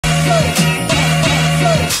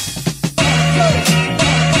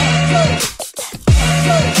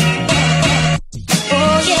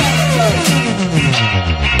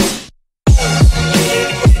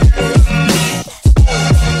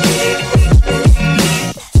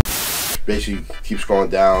Basically, keep scrolling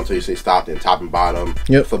down until you say stop, then top and bottom.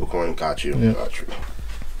 Yep. Flip a coin. Got you. Yep. Got you.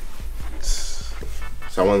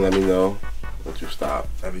 Someone let me know once you stop.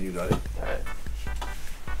 Have you done it? Alright.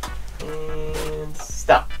 And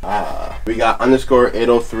stop. We got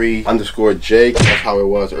 _803_ Jake. That's how it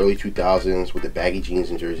was early 2000s with the baggy jeans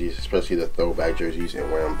and jerseys, especially the throwback jerseys,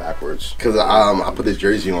 and wear them backwards. Cause I put this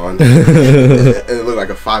jersey on and it looked like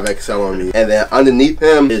a 5XL on me. And then underneath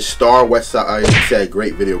him is Star Westside. He said,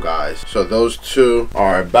 "Great video, guys." So those two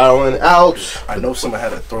are battling out. I know someone had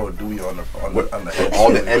to throw a Dewey on the head.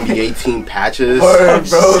 All the NBA team patches. Word,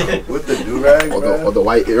 bro. With the do-rag, or the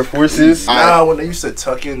white Air Forces. Nah, when they used to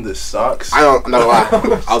tuck in the socks. I don't know why.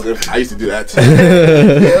 I used to do that too.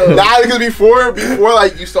 Nah, because before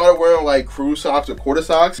like you started wearing like crew socks or quarter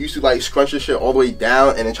socks, you used to like scrunch your shit all the way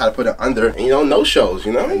down and then try to put it under, and no shows,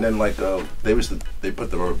 And then like they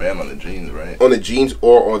put the rubber band on the jeans, right? On the jeans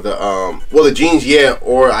or the well, the jeans, yeah,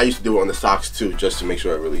 or I used to do it on the socks too, just to make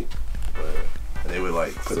sure it really. And they would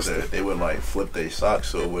like flip their socks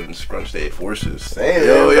so it wouldn't scrunch their forces. Damn,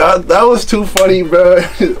 yo, that was too funny, bro.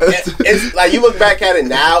 It's like you look back at it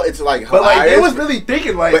now, it's like hilarious. But like they was really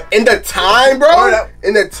thinking like. But in the time, bro,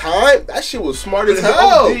 that shit was smart as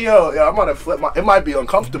hell. Yo, I'm gonna flip my. It might be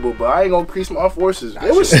uncomfortable, but I ain't gonna crease my forces.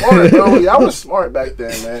 It was smart, bro. Y'all was smart back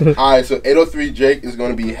then, man. All right, so 803 Jake is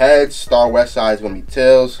gonna be heads. Star Westside is gonna be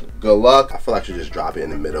tails. Good luck. I feel like I should just drop it in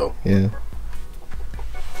the middle. Yeah.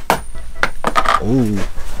 Ooh.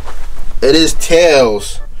 It is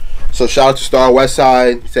tails. So shout out to Star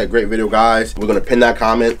Westside. He said, "Great video, guys." We're gonna pin that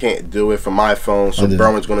comment. Can't do it from my phone, so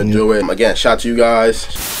Berwin's gonna do it. Again, shout out to you guys.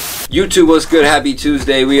 YouTube, what's good? Happy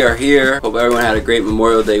Tuesday. We are here. Hope everyone had a great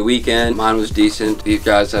Memorial Day weekend. Mine was decent. Do you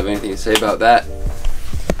guys have anything to say about that?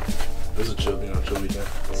 It was a chill weekend.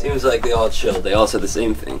 Seems like they all chilled. They all said the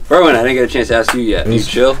same thing. Berwin, I didn't get a chance to ask you yet. You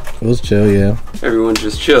chill? It was chill, yeah. Everyone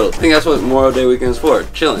just chilled. I think that's what Memorial Day weekend is for.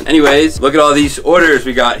 Chilling. Anyways, look at all these orders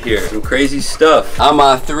we got here. Some crazy stuff. I'm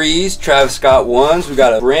on 3s, Travis Scott 1s. We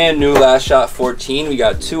got a brand new Last Shot 14. We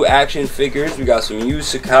got 2 action figures. We got some used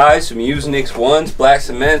Sakai, some used Knicks 1s, black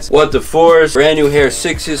cements, what the 4s, brand new hair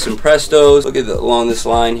 6s, some Prestos. Look at along this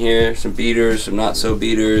line here. Some beaters, some not so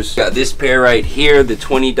beaters. Got this pair right here, the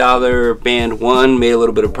 $20 band 1. Made a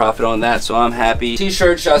little bit of profit on that, so I'm happy.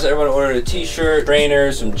 T-shirt, shouts to everyone who ordered a t-shirt,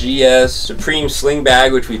 trainers, some GS, Supreme sling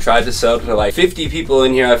bag, which we tried to sell to like 50 people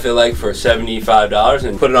in here, I feel like, for $75,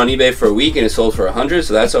 and put it on eBay for a week and it sold for 100,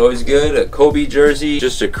 so that's always good. A Kobe jersey,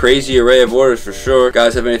 just a crazy array of orders for sure.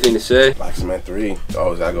 Guys have anything to say? Black Cement 3.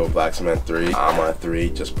 Always gotta go Black Cement 3. I'm on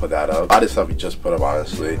 3. Just put that up. A lot of stuff we just put up,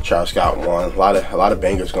 honestly. Travis Scott 1. A lot of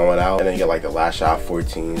bangers going out. And then you get like the Last Shot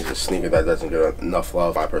 14s, a sneaker that doesn't get enough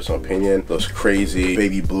love, my personal opinion. Those crazy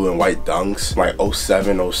baby blue and white dunks, like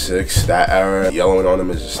 07, 06, that era. Yellowing on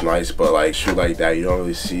them is just nice, but like shoe like that you don't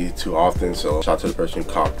really see too often. So shout out to the person who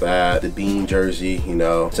copped that. The Bean jersey,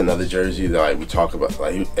 it's another jersey that like we talk about.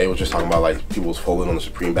 Like they was just talking about like people was folding on the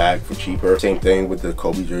Supreme bag for cheaper. Same thing with the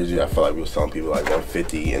Kobe jersey. I felt like we was telling people like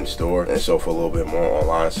 150 in store and so for a little bit more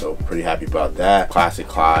online. So pretty happy about that. Classic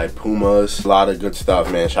Clyde, Pumas, a lot of good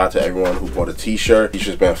stuff, man. Shout out to everyone who bought a t-shirt.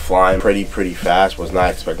 T-shirt's been flying pretty fast. Was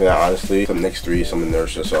not expecting that, honestly. Some Knicks 3, some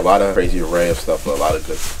Inertia. So a lot of crazy array of stuff, but a lot of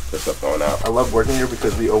good stuff going out. I love working here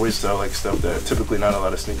because we always sell like stuff that typically not a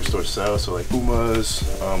lot of sneaker stores sell. So like Pumas,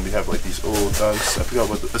 we have like these old dunks. I forgot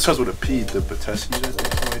what it starts with a P, the Pateskis, I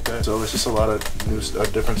think, something like that. So it's just a lot of new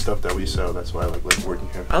different stuff that we sell. That's why I like working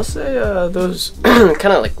here. I'll say those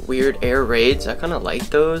kind of like weird air raids. I kind of like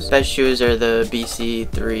those. Best shoes are the BC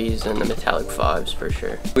 3s and the metallic 5s for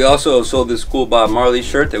sure. We also sold this cool Bob Marley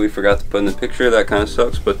shirt that we forgot to put in the picture. That kind of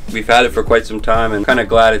sucks, but we've had it for quite some time and kind of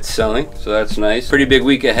glad it's selling, so that's nice. Pretty big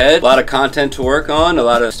week ahead. A lot of content to work on, a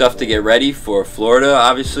lot of stuff to get ready for Florida,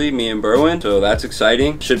 obviously, me and Berwin, so that's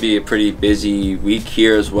exciting. Should be a pretty busy week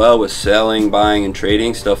here as well with selling, buying, and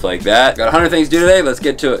trading, stuff like that. Got 100 things to do today, let's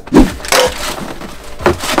get to it.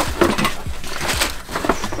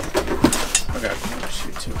 Okay,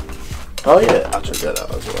 shoot too. Oh yeah, I'll check that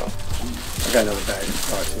out as well. I got another bag in the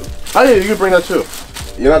car too. Oh yeah, you can bring that too.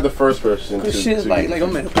 You're not the first person This shit is like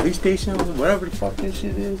I'm at a police station, whatever the fuck this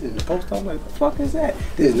shit is, and the post I'm like, what the fuck is that?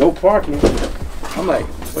 There's no parking. I'm like,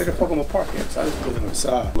 where the fuck am I parking? So I just put it on the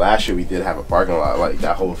side. Last year we did have a parking lot, like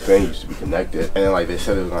that whole thing used to be connected, and then like they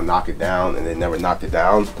said they was gonna knock it down, and they never knocked it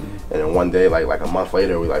down. And then one day, like a month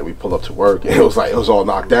later, we pulled up to work, and it was all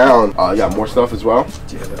knocked down. You got more stuff as well.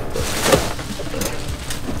 Yeah,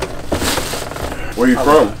 Where you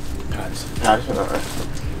from? Patterson. Patterson, alright.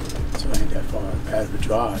 So it ain't that far. Bad of a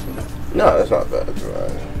drive, you know. No, that's not bad.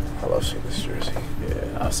 I love seeing this jersey.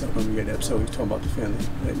 Yeah, I saw when we get the episode, we was talking about the family.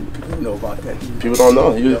 And people don't know about that. People don't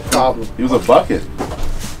know. He was a bucket.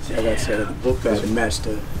 See, I got to say that the book bag matched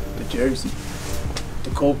the jersey.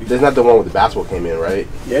 The Kobe. That's not the one with the basketball came in, right?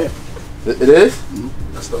 Yeah. It is?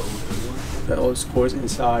 Mm-hmm. That's the old one. The old scores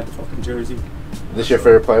inside the fucking jersey. This your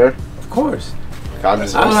favorite player? Of course. I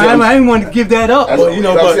didn't want to give that up, but you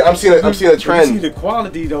know, I'm seeing a trend. You see the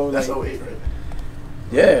quality though. That's like, 08, right?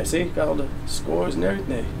 Yeah, see, got all the scores and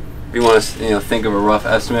everything. If you want to, think of a rough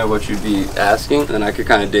estimate of what you'd be asking, then I could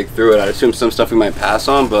kind of dig through it. I'd assume some stuff we might pass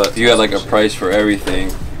on, but if you had like a price for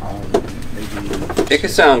everything, Maybe. it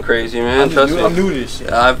could sound crazy, man. Trust me. I'm new to this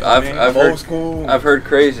shit. I've heard old school. I've heard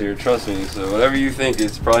crazier. Trust me. So whatever you think,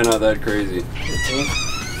 it's probably not that crazy.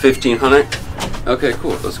 1500. Okay,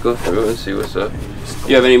 cool. Let's go through and see what's up.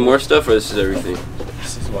 You have any more stuff, or this is everything?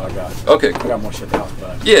 This is what I got. Okay, I cool. got more shit to talk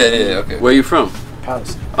about. Yeah, okay. Where are you from?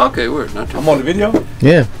 Patterson. Okay, word. Not too I'm on the video.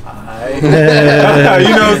 Yeah. You know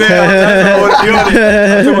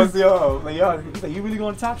what I'm saying? Like, you really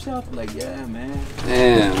going to Top Shelf? I'm like, yeah, man.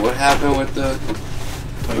 Man, what happened with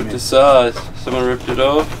the size? Someone ripped it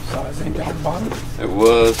off? Size ain't down the bottom. It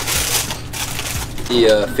was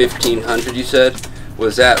the 1500. You said.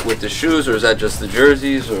 Was that with the shoes, or is that just the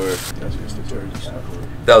jerseys, or? That's just the jerseys.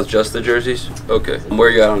 That was just the jerseys. Okay. And where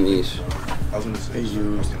you at on these? I was gonna say. They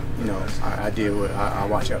used, you know, I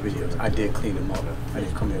watch your videos. I did clean them up. I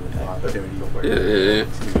didn't come in with a lot of dirty. Yeah.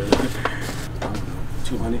 I don't know,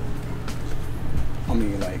 200. I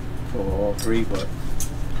mean, like for all three, but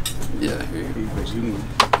Yeah. I hear you. because you can.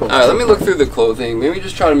 All right, let me look through the clothing. Maybe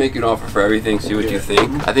just try to make an offer for everything, see what you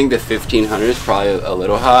think. I think the 1500 is probably a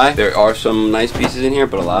little high. There are some nice pieces in here,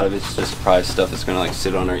 but a lot of it's just probably stuff that's gonna like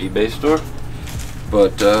sit on our eBay store.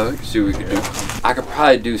 But see what we could do. I could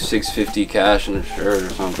probably do 650 cash in a shirt or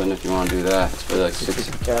something if you want to do that. It's probably like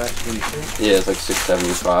Cash. yeah, it's like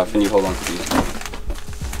 675. Can you hold on to these?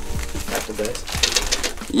 That's the best.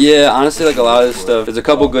 Yeah, honestly, like a lot of this stuff, there's a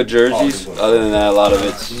couple good jerseys. Other than that, a lot of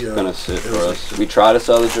it's gonna sit for us. We try to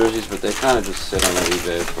sell the jerseys, but they kind of just sit on our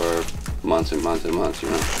eBay for months and months and months, you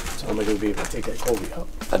know. So I'm gonna be able to take that Kobe out.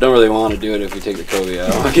 I don't really want to do it if we take the Kobe out.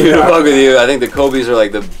 I'll give it a bug with you. I think the Kobe's are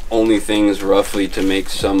like the only things roughly to make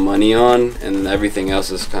some money on, and everything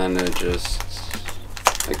else is kind of just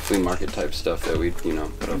like flea market type stuff that we, put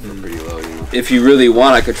up for pretty low, If you really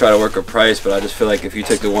want, I could try to work a price, but I just feel like if you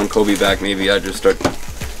took the one Kobe back, maybe I'd just start,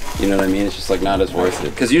 you know what I mean? It's just like not as worth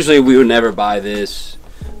it. Because usually we would never buy this.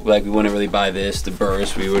 Like we wouldn't really buy this, the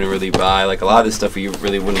burst we wouldn't really buy. Like a lot of this stuff we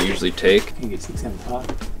really wouldn't usually take. You can get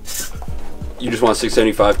 675. You just want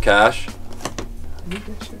 675 cash? I need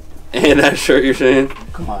that shit. And that shirt you're saying?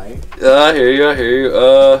 Come on. I hear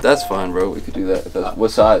you. That's fine, bro. We could do that.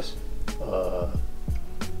 What size?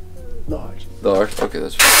 Large. Large? Okay,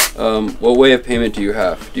 that's fine. What way of payment do you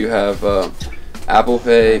have? Do you have Apple I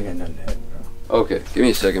Pay? ain't got none of that, bro. Okay, give me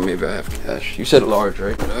a second. Maybe I have cash. You said large,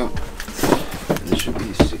 right? Oh. This should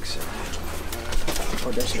be 675.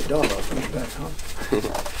 Oh, that's your dog off in the back, huh?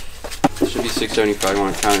 This should be 675. I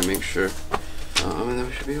want to count and make sure. And then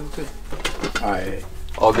we should be all good. Alright.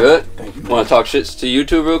 All good? Thank you. Want to talk shit to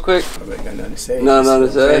YouTube real quick? I really got nothing to say. No, nothing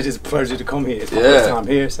to say? It's just a pleasure to come here. It's my Yeah. first time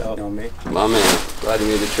here, so you know what I mean? My man, glad you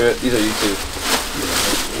made the trip. These are YouTube.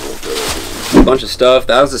 A bunch of stuff.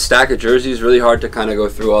 That was a stack of jerseys. Really hard to kind of go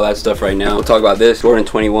through all that stuff right now. We'll talk about this. Jordan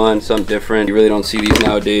 21, something different. You really don't see these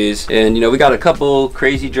nowadays. And we got a couple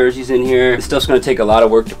crazy jerseys in here. This stuff's gonna take a lot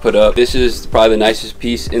of work to put up. This is probably the nicest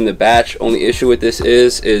piece in the batch. Only issue with this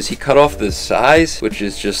is he cut off the size, which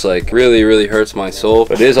is just like really hurts my soul.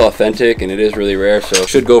 But it is authentic and it is really rare, so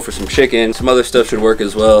should go for some chicken. Some other stuff should work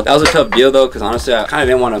as well. That was a tough deal though, because honestly I kind of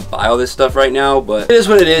didn't want to buy all this stuff right now, but it is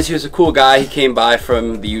what it is. He was a cool guy. He came by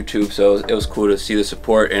from the YouTube, so it was cool to see the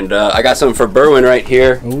support. And I got something for Berwin right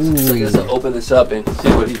here. So I guess I'll open this up and see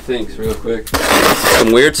what he thinks real quick.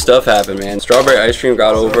 Some weird stuff happened, man. Strawberry ice cream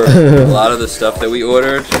got over a lot of the stuff that we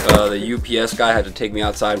ordered. The UPS guy had to take me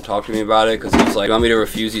outside and talk to me about it, because he was like, "Do you want me to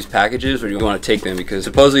refuse these packages, or do you want to take them?" Because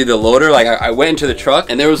supposedly the loader, like I went into the truck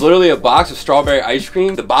and there was literally a box of strawberry ice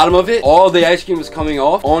cream. The bottom of it, all the ice cream was coming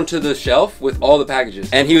off onto the shelf with all the packages.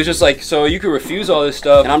 And he was just like, "So you can refuse all this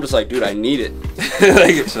stuff?" And I'm just like, "Dude, I need it."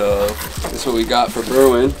 So that's what we got for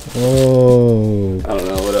Berwin. Oh. I don't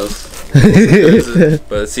know what else.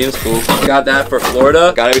 But it seems cool. We got that for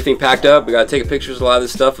Florida. Got everything packed up. We gotta take pictures of a lot of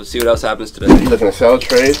this stuff. Let's see what else happens today. You looking to sell a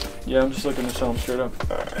trade? Yeah, I'm just looking to sell them straight up.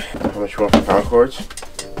 Alright. How much you want for Concords?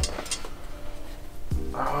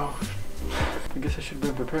 Oh, I guess I should have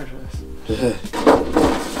been prepared for this.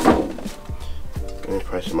 Any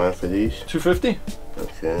price in mind for these? $250.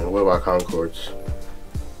 Okay. What about Concords?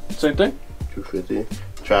 Same thing. $250.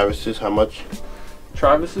 Travis's, how much?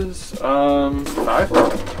 Travis's, $5.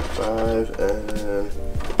 $5. And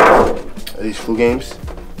are these flu games?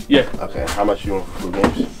 Yeah. Okay. How much you want for flu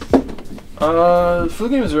games? Flu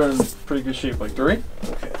games are in pretty good shape, like 3. Okay.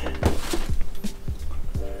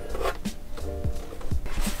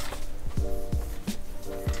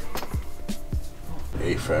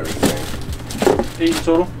 $8 for everything. 8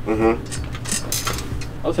 total.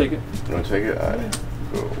 I'll take it. You want to take it? All right.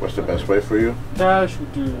 Cool. What's the best way for you? Cash. We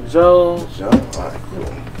do Resell. Alright, cool.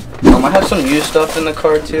 I have some used stuff in the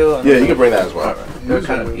car too. Yeah, you can bring that as well. They're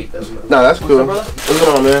kind of beat. No, that's cool. What's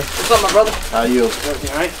going on, man? What's up, my brother? How are you?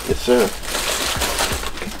 Everything alright? Yes, sir.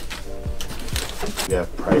 You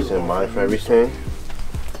have price in mind for everything?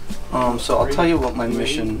 So I'll tell you what my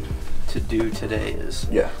mission to do today is.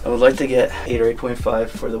 Yeah. I would like to get 8 or 8.5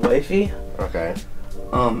 for the wifey. Okay.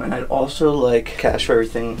 And I'd also like cash for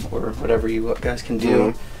everything or whatever you guys can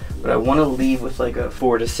do. But I want to leave with like a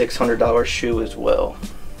 $400 to $600 shoe as well,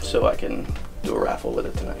 so I can do a raffle with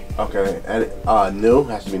it tonight. Okay. And new?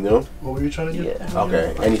 Has to be new? What were you trying to get? Yeah.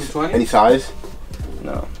 Okay. Any size?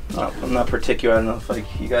 No, I'm not particular. I don't know if like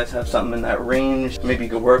you guys have something in that range. Maybe you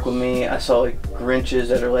could work with me. I saw like Grinches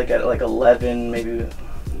that are like at like 11, maybe.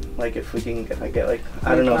 Like if we can get like,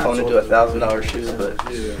 I don't know if I want to do a $1,000 shoe, but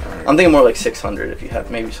I'm thinking more like 600 if you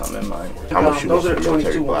have maybe something in mind. How much you Those want are for the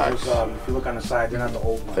military 22 blacks? ones. If you look on the side, they're not the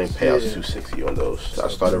old I ones. think payouts $260 on those. So I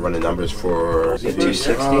started running numbers for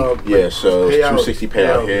 260. Yeah, so it's Payout- $260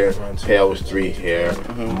 payout here. payout was Payout was 3 here.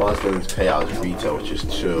 Muslims payout is retail, which is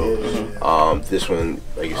 2. This one,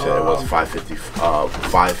 like you said, it was 550,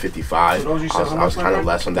 555. I was kind of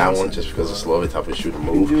less on that one just because it's a little bit tougher shoe to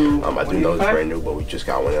move. I do know it's brand new, but we just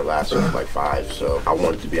got one in last week, like 5. So I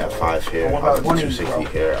wanted to be at 5 here. I was at 260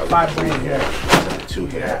 here. I was at 3 here. I was at 2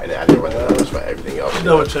 here, and then I didn't run the numbers for everything else.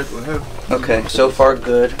 Double check with him. Okay, so far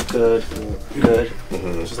good.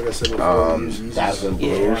 Just like I said before, Dazzling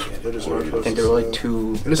Yeah. Blues. I think they were like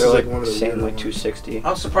two. This They're is like like one of the same weirder like 260.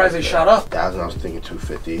 I'm surprised they shot up. Dazzling, I was thinking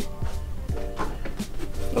 250.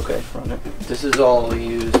 Okay, run it. This is all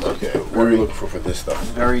used. Okay, what are you looking for this stuff?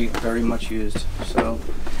 Very much used. So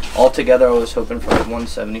altogether, I was hoping for like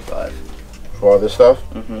 175. For all this stuff?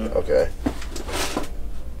 Mhm. Okay.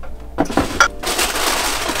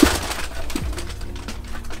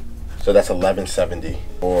 So that's 1170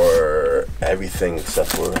 for everything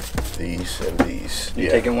except for these and these. You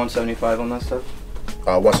taking 175 on that stuff?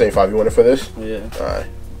 175 you want it for this? Yeah. Alright.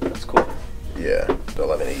 That's cool. Yeah. The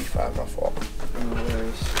 1185, my fault. No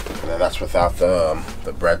worries. And then that's without the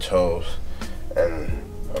bread toes and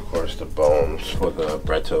of course the bones for the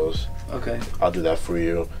bread toes. Okay. I'll do that for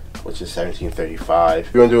you, which is 1735.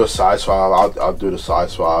 If you want to do a side swap, I'll do the side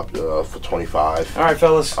swap for 25. All right,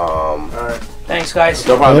 fellas. Alright. Thanks, guys.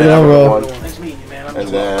 No problem, man. Have a good one. Nice meeting you, man. And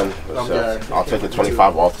then I'll take the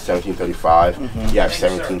 25 off the 1735. You have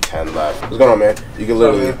 1710 left. What's going on, man? You can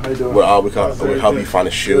literally we'll help you find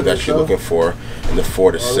a shoe that you're looking for in the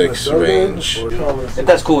 4 to 6 range. If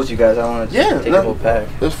that's cool with you guys, I want to take the whole pack.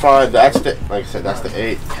 That's fine. That's the, like I said, that's the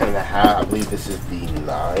 8, 10 and a half. I believe this is the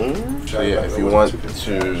 9. So yeah, if you want to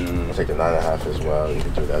take the 9.5 as well, you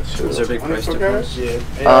can do that too. Is there a big price difference?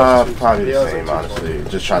 Probably the same, honestly.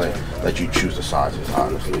 Just trying to let you choose the sizes,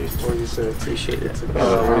 honestly. Appreciate it. We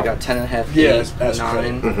got 10 and a half, 8,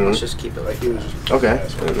 9. Let's just keep it like that. Okay,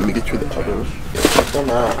 let me get you the others. That's the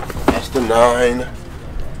 9. That's the 9.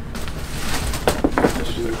 This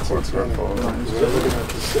is the core purple.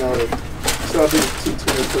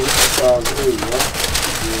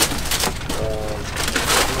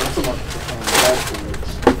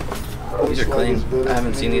 These are clean. I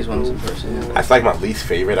haven't seen these ones in person yet. That's like my least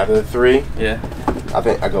favorite out of the 3. Yeah. I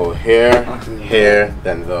think I go here, here,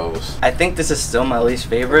 then those. I think this is still my least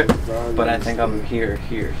favorite, but I think I'm here.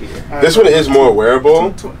 This one is more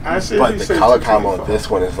wearable, but the color combo on this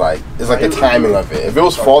one is like, it's like the timing of it. If it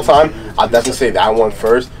was fall time, I'd definitely say that one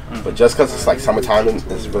first, but just because it's like summertime and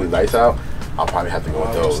it's really nice out, I'll probably have to go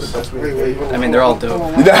with those. I mean, they're all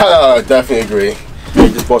dope. No, definitely agree. We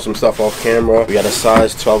just bought some stuff off camera. We got a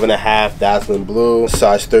size 12 and a half dazzling blue, a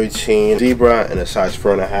size 13 zebra, and a size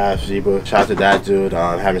 4.5 zebra. Shout out to that dude.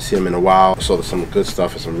 Haven't seen him in a while. So some good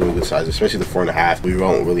stuff and some really good sizes, especially the 4.5. We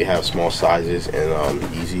don't really have small sizes and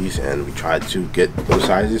Yeezys, and we tried to get those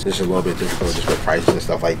sizes. It's a little bit difficult just with prices and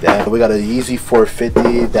stuff like that. We got a Yeezy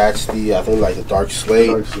 450. That's the, I think, like the dark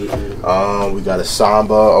slate. We got a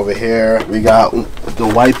Samba over here. We got the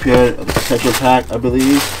white pair, the second pack, I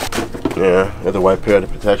believe. Yeah, got the white pair, the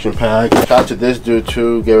protection pack. Shout out to this dude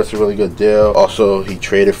too, gave us a really good deal. Also, he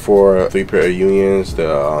traded for 3 pair of Unions, the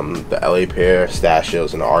LA pair,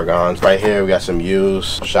 Stachios, and the Argons. Right here, we got some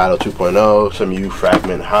used Shadow 2.0, some used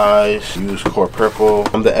Fragment Highs, used Core Purple.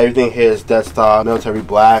 Everything here is dead stock, military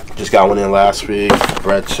black. Just got one in last week.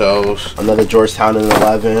 Red Toast. Another Georgetown in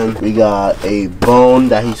 11. We got a Bone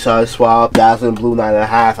that he size swapped. Dazzling Blue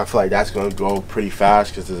 9.5. I feel like that's gonna go pretty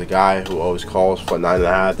fast because there's a guy who always calls for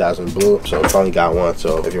 9.5 Dazzling Blue. So we finally got one.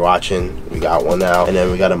 So if you're watching, we got one now. And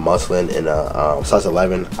then we got a Muslin in a size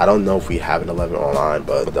 11. I don't know if we have an 11 online,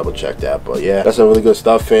 but I'll double check that. But yeah, that's some really good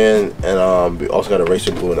stuff in. And we also got a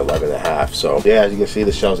Racer Blue in 11.5. So yeah, as you can see,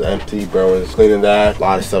 the shelf's empty. Bro is cleaning that. A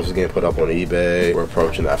lot of stuff is getting put up on eBay. We're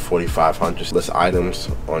approaching that 4,500 list items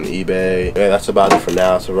on eBay. Yeah, that's about it for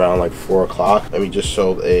now. It's around like 4 o'clock. And we just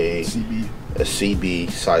sold a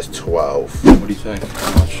CB size 12. What do you think?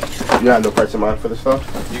 How much? You have no price in mind for this stuff?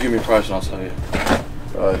 You give me a price and I'll tell you.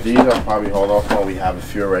 These I'll probably hold off on. We have a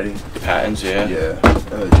few already. The patents, yeah? Yeah.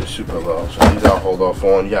 And they're just super low. So these I'll hold off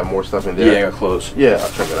on. You got more stuff in there? Yeah, I got clothes. Yeah,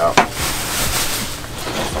 I'll check it out.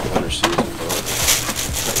 Winter season, bro.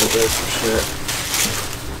 There's some shit.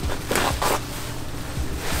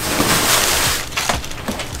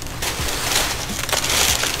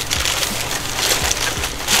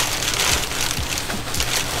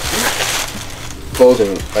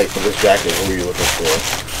 Clothing, like for this jacket, what were you looking for?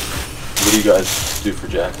 What do you guys do for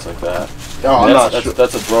jackets like that? No, I'm not sure.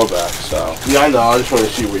 That's a throwback, so. Yeah, I know. I just want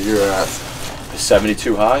to see where you're at. Is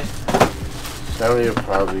 72 high? 70 are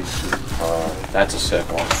probably too high. That's a sick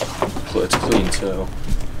one. It's clean too.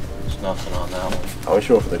 There's nothing on that one. How much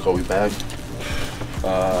you want for the Kobe bag?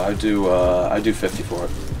 I do 50 for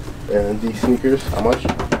it. And these sneakers, how much?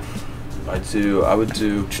 I would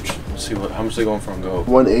do. Let's see how much they going for on Go.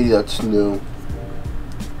 180. That's new.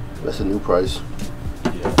 That's a new price.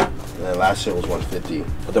 Yeah. And then last year was 150.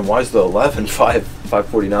 But then why is the 11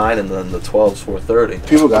 549 and then the 12's 430?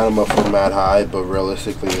 People got them up for mad high, but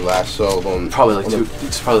realistically, last sold on probably like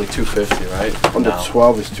it's probably like 250, right? On the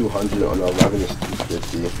 12 is 200. On the 11 is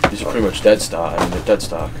 250. These are pretty much dead stock. I mean, they're dead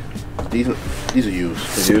stock. These are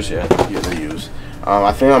used. They're used, yeah. Yeah, they're used.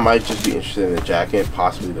 I think I might just be interested in the jacket,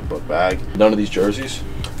 possibly the book bag. None of these jerseys?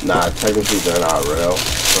 Nah, technically they're not real.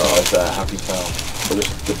 So like that. How can you tell? So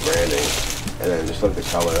just the branding, and then just look at the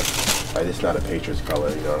color. Like it's not a Patriots color,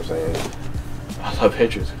 you know what I'm saying? I love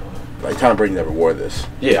Patriots color. Like Tom Brady never wore this.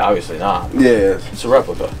 Yeah, obviously not. Yeah, it's a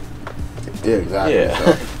replica. Yeah, exactly. Yeah.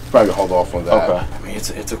 So, probably hold off on that. Okay. I mean,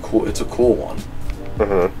 it's a cool one.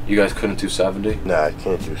 Mm-hmm. You guys couldn't do 70? Nah, I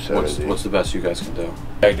can't do 70. What's the best you guys can do?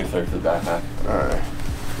 I can do 30 for the backpack. Alright.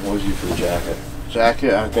 What would you for the jacket?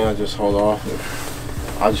 Jacket, I think I just hold off.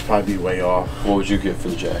 I'll just probably be way off. What would you get for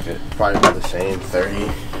the jacket? Probably about the same,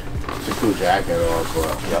 30. It's a cool jacket,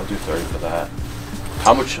 but yeah, I'll do 30 for that.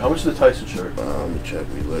 How much is the Tyson shirt? Let me check.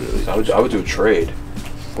 We literally. I would do a trade.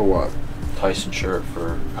 For what? Tyson shirt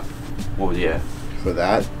for. Well, yeah. For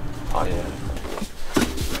that? Oh yeah.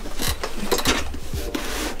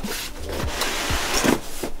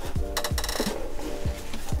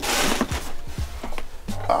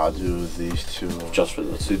 I'll do these two. Just for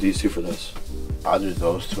let's do these two for this. I'll do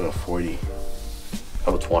those two in a 40.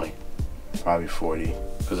 How about 20? Probably 40.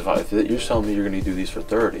 Because if you're telling me you're gonna do these for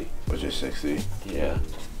 30, which is 60. Yeah.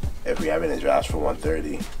 If we have it in drafts for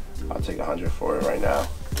 130, I'll take 100 for it right now.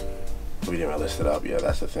 We didn't even list it up. Yeah,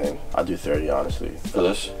 that's the thing. I'll do 30 honestly. For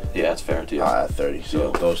this? Yeah, it's fair deal. I'll add 30.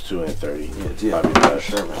 So those two and 30. Yeah, deal. Probably the best.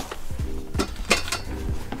 Sure, man.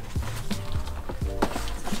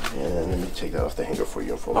 And let me take that off the hanger for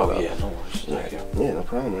you and fold it up. Oh yeah, no worries. Thank you. Yeah, no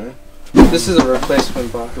problem, man. This is a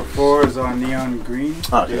replacement box. Before is on neon green.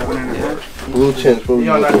 Oh, yeah. Blue tints. What were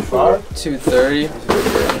you looking for? 230.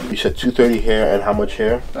 You said 230 hair and how much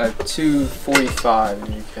hair? 245 if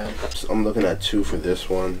you can. So I'm looking at 2 for this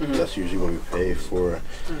one. That's usually what we pay for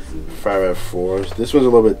 5F4s. This one's a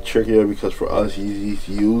little bit trickier because for us, easy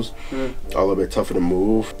to use, a little bit tougher to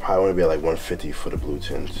move. Probably want to be at like 150 for the blue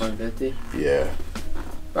tints. 150? Yeah.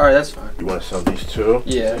 Alright, that's fine. You want to sell these too?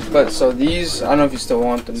 Yeah, but so these, I don't know if you still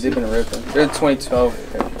want them. They've been ripping. They're the 2012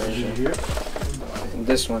 version. And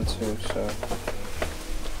this one too, so.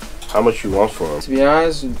 How much you want for them? To be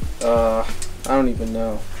honest, I don't even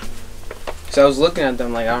know. Cause I was looking at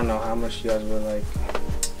them like, I don't know how much you guys would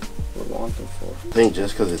want them for. I think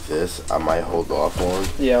just because of this, I might hold off on.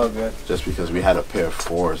 Yeah, all good. Just because we had a pair of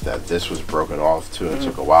 4s that this was broken off too, and it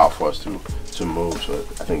took a while for us to move. So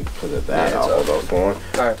I think because of that, I'll hold off on.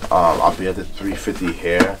 Alright. I'll be at the 350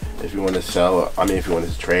 hair, If you want to sell, I mean, if you want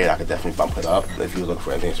to trade, I could definitely bump it up. If you look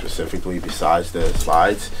for anything specifically besides the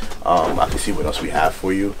slides, I can see what else we have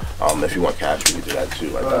for you. If you want cash, we can do that too.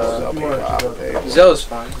 Like Zell's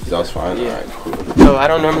fine. Zell's fine. Yeah. Alright, cool. So I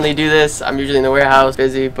don't normally do this. I'm usually in the warehouse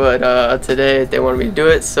busy, but today they wanted me to do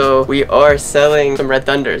it. So we are selling some Red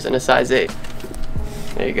Thunders in a size 8.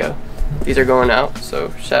 There you go. These are going out.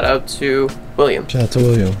 So shout out to William. Shout out to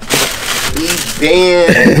William. Each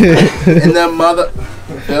band in the mother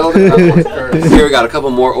building. Here we got a couple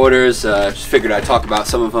more orders. Just figured I'd talk about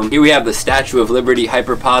some of them. Here we have the Statue of Liberty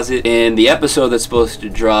Hyperposit. In the episode that's supposed to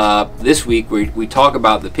drop this week, we talk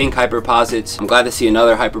about the pink Hyperposits. I'm glad to see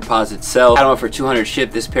another Hyperposit sell. I don't know, for 200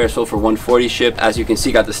 shipped. This pair sold for 140 shipped. As you can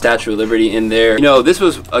see, got the Statue of Liberty in there. You know, this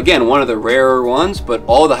was, again, one of the rarer ones, but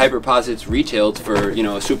all the Hyperposits retailed for, you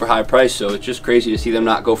know, a super high price, so it's just crazy to see them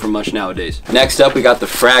not go for much nowadays. Next up, we got the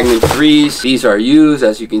Fragment 3s. These are used.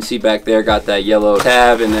 As you can see back there, got that yellow tab,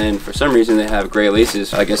 and then for some reason they have gray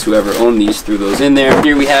laces. I guess whoever owned these threw those in there.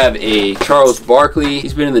 Here we have a Charles Barkley.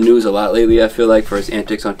 He's been in the news a lot lately, I feel like, for his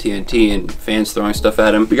antics on TNT and fans throwing stuff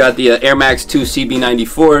at him. We got the Air Max 2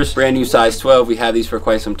 CB94s, brand new size 12. We had these for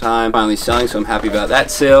quite some time, finally selling, so I'm happy about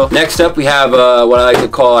that sale. Next up, we have what I like to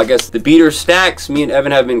call, I guess, the beater stacks. Me and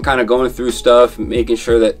Evan have been kind of going through stuff, making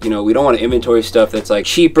sure that, you know, we don't want to inventory stuff that's like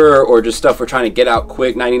cheaper or just stuff we're trying to get out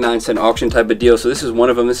quick, 99-cent auction type of deal. So this is one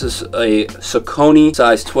of them. This is a Saucony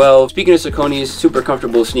size 12. Speaking of Sauconys, super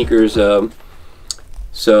comfortable sneakers.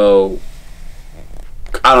 So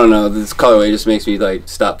I don't know, this colorway just makes me like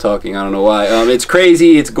stop talking. I don't know why. It's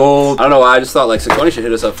crazy, it's gold. I don't know why, I just thought like Saucony should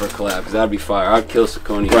hit us up for a collab, because that'd be fire. I'd kill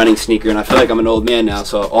Saucony running sneaker, and I feel like I'm an old man now,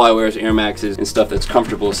 so all I wear is Air Maxes and stuff that's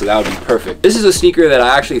comfortable, so that would be perfect. This is a sneaker that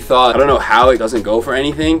I actually thought, I don't know how it doesn't go for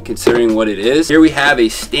anything considering what it is. Here we have a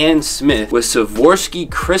Stan Smith with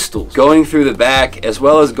Swarovski crystals going through the back, as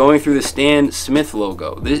well as going through the Stan Smith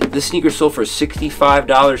logo. This sneaker sold for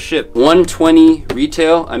 $65 shipped, 120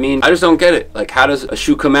 retail. I mean, I just don't get it. Like, how does a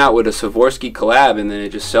shoe come out with a Swarovski collab and then it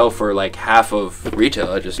just sell for like half of retail?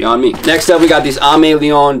 That's just beyond me. Next up, we got this Ame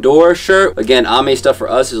Leon Dor shirt. Again, Ame stuff for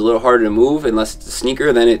us is a little harder to move unless it's a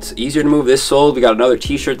sneaker, then it's easier to move. This sold. We got another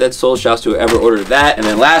t-shirt that sold. Shouts to whoever ordered that. And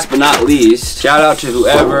then last but not least, shout out to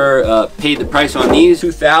whoever paid the price on these.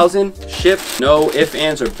 2,000 shipped. No ifs,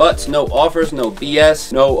 ands, or buts. No offers. No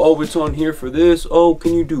BS. No, oh, it's on here for this. Oh,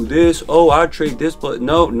 can you do this? Oh, I'd trade this, but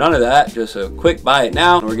no, none of that. Just a quick buy it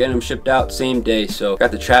now. And we're getting them shipped out same day. So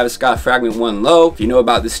got the Travis Scott Fragment 1 low. If you know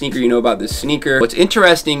about this sneaker, you know about this sneaker. What's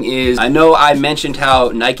interesting is, I know I mentioned how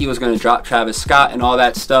Nike was going to drop Travis Scott and all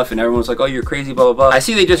that stuff, and everyone's like, oh, you're crazy, blah, blah, blah. I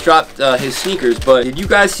see they just dropped his sneakers, but did you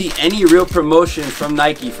guys see any real promotion from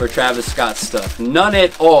Nike for Travis Scott stuff? None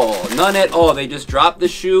at all. None at all. They just dropped the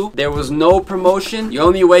shoe. There was no promotion. The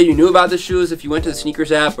only way you knew about the shoe is if you went to the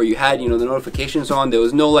sneakers app or you had, you know, the notifications on. There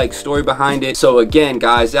was no like story behind it. So again,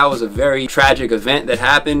 guys, that was a very tragic event that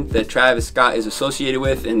happened that Travis Scott is associated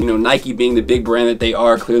with, and you know, Nike being the big brand that they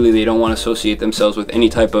are, clearly they don't want to associate themselves with any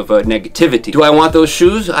type of negativity. Do I want those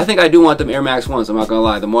shoes? I think I do want them Air Max 1s, I'm not gonna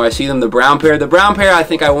lie. The more I see them, the brown pair I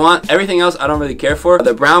think I want. Everything else I don't really care for.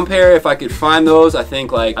 The brown pair, if I could find those, I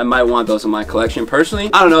think like I might want those in my collection personally.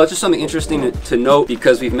 I don't know, it's just something interesting to note,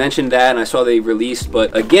 because we've mentioned that and I saw they released,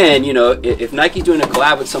 but again, you know, if Nike's doing a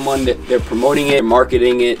collab with someone, that they're promoting it,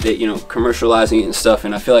 marketing it, that, you know, commercializing it and stuff,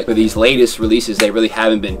 and I feel like for these latest releases they really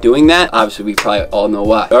haven't been doing that. Obviously we probably all know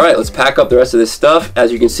why. All right, let's pack up the rest of this stuff.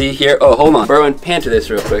 As you can see here, oh, hold on, Berwin, pan to this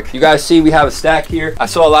real quick. You guys see we have a stack here. I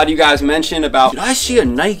saw a lot of you guys mention about, did I see a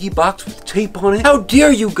Nike box with tape on it? How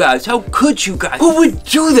dare you guys? How could you guys? Who would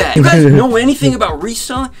do that? You guys know anything about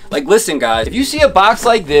reselling? Like, listen guys, if you see a box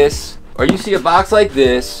like this, or you see a box like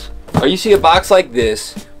this, or you see a box like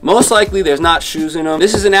this, most likely there's not shoes in them.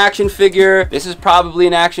 This is an action figure. This is probably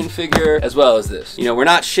an action figure, as well as this. You know, we're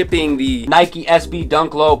not shipping the Nike SB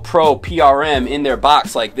Dunk Low Pro PRM in their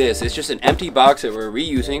box like this. It's just an empty box that we're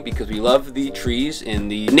reusing because we love the trees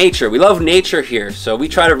and the nature. We love nature here. So we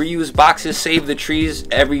try to reuse boxes, save the trees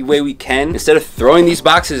every way we can. Instead of throwing these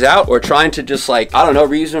boxes out or trying to just like, I don't know,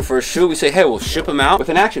 reuse them for a shoe, we say, hey, we'll ship them out with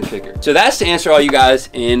an action figure. So that's to answer all you guys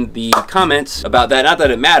in the comments about that. Not that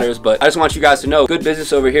it matters, but I just want you guys to know, good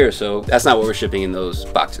business over here, so that's not what we're shipping in those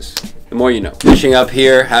boxes. The more you know. Finishing up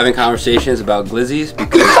here, having conversations about glizzies,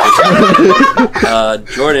 because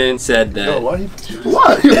Jordan said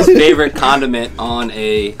that his favorite condiment on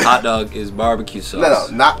a hot dog is barbecue sauce.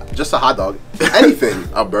 No, not just a hot dog. Anything.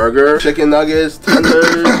 A burger, chicken nuggets,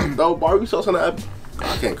 tenders, no barbecue sauce on that.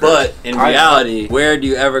 But in reality, where do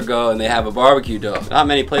you ever go and they have a barbecue dog? Not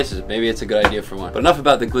many places. Maybe it's a good idea for one. But enough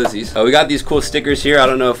about the glizzies. We got these cool stickers here. I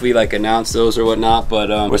don't know if we like announced those or whatnot, but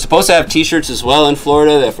we're supposed to have t-shirts as well in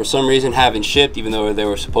Florida that for some reason haven't shipped, even though they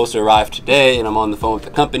were supposed to arrive today, and I'm on the phone with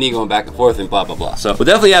the company going back and forth and blah blah blah. So we'll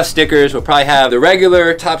definitely have stickers. We'll probably have the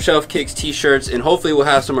regular Top Shelf Kicks t-shirts, and hopefully we'll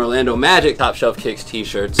have some Orlando Magic Top Shelf Kicks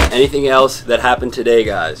t-shirts. Anything else that happened today,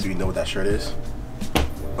 guys? Do you know what that shirt is?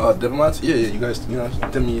 Diplomats? Yeah, you guys,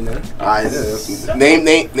 dim me in there.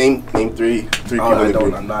 Name three people.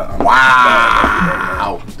 I'm not.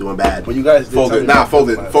 Wow, doing bad. Well, you guys folded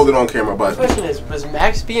on camera, but the question is, was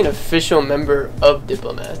Max B an official member of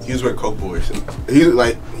Diplomats? He was with Coke Boys. He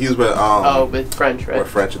was with with French, right? With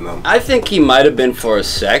French and them. I think he might have been for a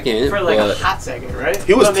second. For like a hot second, right?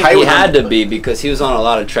 He was tight. He had to be because he was on a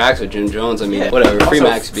lot of tracks with Jim Jones. I mean, whatever. Free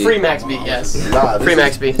Max B. Free Max B, yes. Free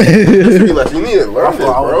Max B. You need to learn this,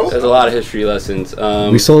 bro. There's a lot of history lessons.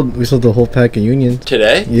 We sold the whole pack of Union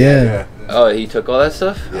today. Yeah. Oh, he took all that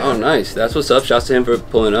stuff? Yeah. Oh, nice. That's what's up. Shouts to him for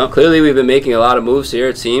pulling up. Clearly, we've been making a lot of moves here,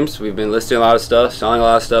 it seems. We've been listing a lot of stuff, selling a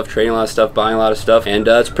lot of stuff, trading a lot of stuff, buying a lot of stuff, and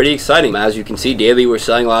it's pretty exciting. As you can see, daily we're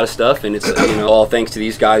selling a lot of stuff, and it's all thanks to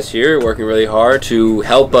these guys here working really hard to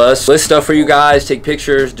help us list stuff for you guys, take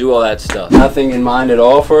pictures, do all that stuff. Nothing in mind at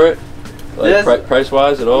all for it? Like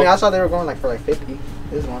price-wise at all? I mean, I saw they were going for like 50.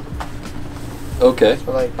 This one. Okay.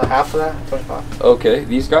 So like half of that, 25. Okay,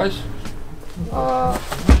 these guys? Let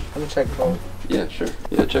me check both. Yeah, sure.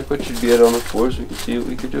 Yeah, check what you'd be at on the floors. We can see what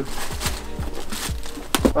we could do.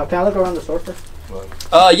 Can I look around the store first?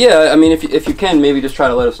 Yeah. I mean, if you can, maybe just try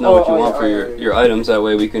to let us know what you want for your items. That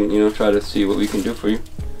way we can, try to see what we can do for you.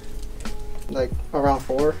 Like around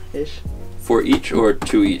 4-ish. 4 each or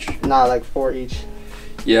 2 each? Nah, like 4 each.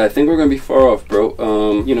 Yeah, I think we're gonna be far off, bro.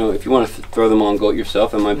 If you want to throw them on GOAT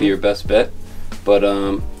yourself, that might be your best bet. But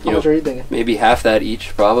how much are you thinking? Maybe half that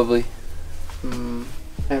each, probably.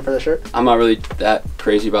 And for the shirt? I'm not really that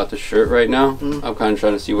crazy about the shirt right now. I'm kind of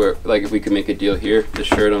trying to see where, like, if we could make a deal here. The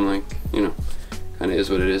shirt, I'm like, kind of is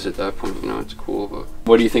what it is at that point. It's cool. But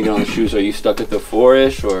what are you thinking on the shoes? Are you stuck at the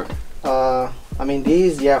 4-ish or? I mean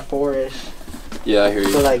these, 4-ish. Yeah, I hear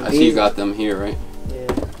you. So like I see you got them here, right? Yeah.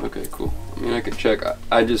 Okay, cool. I mean, I could check.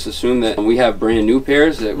 I just assume that we have brand new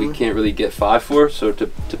pairs that we can't really get 5 for. So to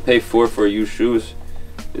pay 4 for used shoes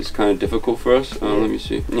is kind of difficult for us. Let me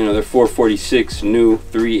see. They're 446 new,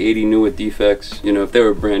 380 new with defects. If they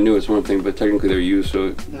were brand new, it's one thing, but technically they're used.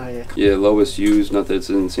 So yeah, lowest used, not that it's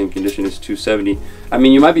in the same condition as 270. I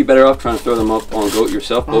mean, you might be better off trying to throw them up on GOAT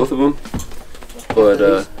yourself, both of them.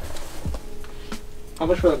 But how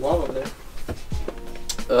much for the glove over there?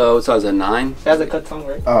 What size is that? 9? It has a cut tongue,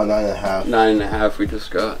 right? Oh, 9.5. 9.5 we just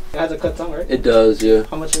got. It has a cut tongue, right? It does, yeah.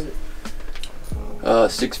 How much is it?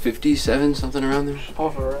 657, something around there. Oh,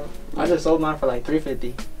 for real? I just sold mine for like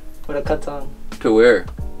 350 with a cut tongue. To where?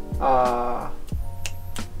 Why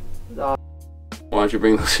don't you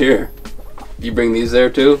bring those here? You bring these there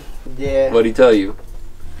too? Yeah. What'd he tell you?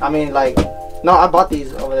 I mean, like, no, I bought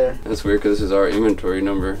these over there. That's weird because this is our inventory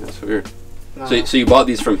number. That's weird. No. So you bought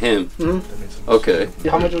these from him? Okay.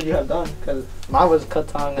 How much would you have done? Because mine was cut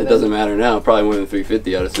tongue. It doesn't matter now. Probably more than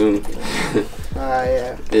 350, I'd assume.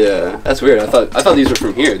 Yeah. Yeah, that's weird. I thought these were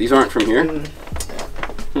from here. These aren't from here.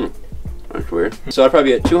 That's weird. So I'd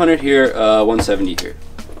probably be at 200 here, 170 here.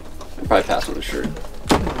 I'd probably pass on the shirt.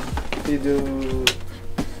 You do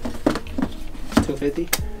 250?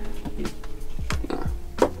 Nah.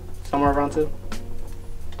 Somewhere around 2?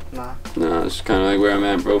 Nah. Nah, it's kind of like where I'm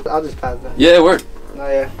at, bro. I'll just pass that. Yeah, it worked. No,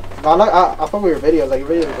 yeah. But I thought we were videos. Like, your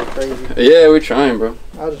videos were crazy. Yeah, we're trying, bro.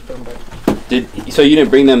 I'll just put them back. So you didn't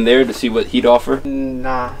bring them there to see what he'd offer?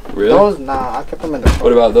 Nah. Really? Those, nah. I kept them in the store.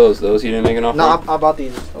 What about those? Those you didn't make an offer? No, I bought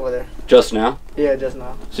these over there. Just now? Yeah, just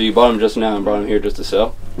now. So you bought them just now and brought them here just to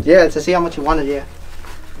sell? Yeah, to see how much you wanted, yeah.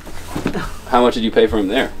 How much did you pay for them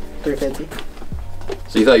there? 350.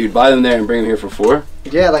 So you thought you'd buy them there and bring them here for 4?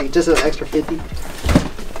 Yeah, like just an extra 50.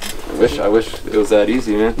 I wish it was that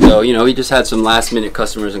easy, man. So, we just had some last minute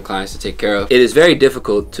customers and clients to take care of. It is very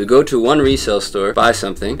difficult to go to one resale store, buy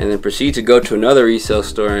something, and then proceed to go to another resale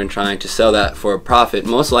store and trying to sell that for a profit.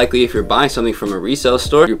 Most likely, if you're buying something from a resale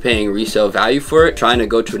store, you're paying resale value for it. Trying to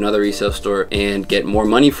go to another resale store and get more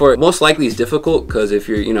money for it, most likely is difficult because if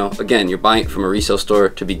you're, again, you're buying it from a resale store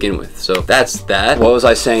to begin with. So that's that. What was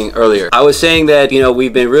I saying earlier? I was saying that,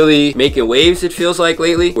 we've been really making waves, it feels like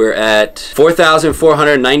lately. We're at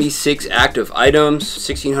 4,496 186 active items,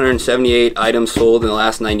 1,678 items sold in the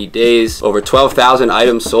last 90 days, over 12,000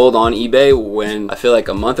 items sold on eBay, when I feel like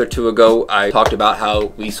a month or two ago I talked about how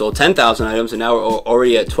we sold 10,000 items, and now we're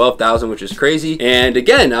already at 12,000, which is crazy. And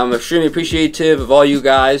again, I'm extremely appreciative of all you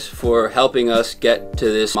guys for helping us get to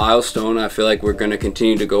this milestone. I feel like we're going to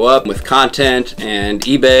continue to go up with content and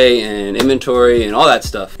eBay and inventory and all that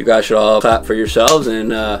stuff. You guys should all clap for yourselves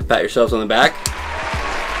and pat yourselves on the back.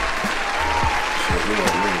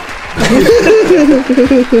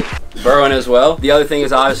 Berwin as well. The other thing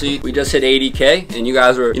is, obviously we just hit 80K, and you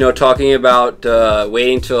guys were, you know, talking about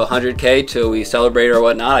waiting till 100K till we celebrate or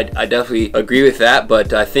whatnot. I definitely agree with that,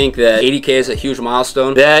 but I think that 80K is a huge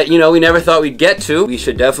milestone that, you know, we never thought we'd get to. We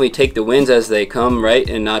should definitely take the wins as they come, right,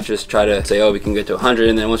 and not just try to say, oh, we can get to 100,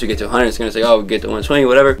 and then once we get to 100 it's gonna say, oh, we get to 120,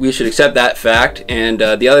 whatever. We should accept that fact. And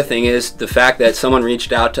the other thing is the fact that someone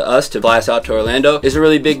reached out to us to fly us out to Orlando is a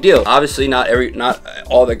really big deal. Obviously not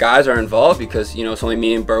all the guys are involved, because, you know, it's only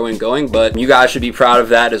me and Berwin going, but you guys should be proud of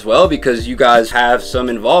that as well, because you guys have some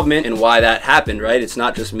involvement in why that happened, right? It's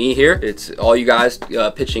not just me here, it's all you guys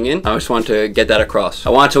pitching in. I just want to get that across.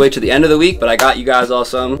 I want to wait till the end of the week, but I got you guys all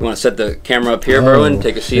some. You want to set the camera up here, Berwin?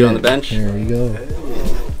 Take a seat on the bench. Here we go.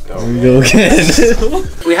 There we go again.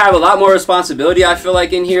 We have a lot more responsibility, I feel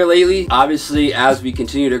like, in here lately. Obviously, as we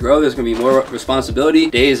continue to grow, there's gonna be more responsibility.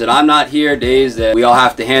 Days that I'm not here, days that we all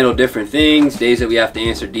have to handle different things, days that we have to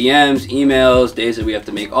answer DMs, emails, days that we have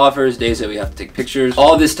to make offers, days that we have to take pictures,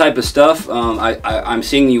 all this type of stuff. I'm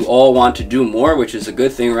seeing you all want to do more, which is a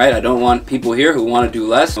good thing, right? I don't want people here who want to do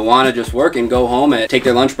less, who want to just work and go home and take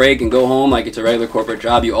their lunch break and go home like it's a regular corporate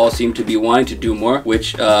job. You all seem to be wanting to do more,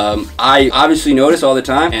 which I obviously notice all the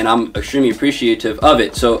time, and I'm extremely appreciative of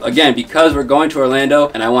it. So again, because we're going to Orlando,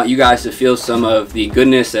 and I want you guys to feel some of the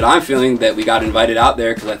goodness that I'm feeling, that we got invited out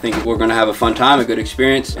there, because I think we're gonna have a fun time, a good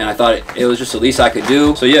experience, and I thought it was just the least I could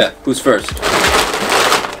do. So yeah, who's first?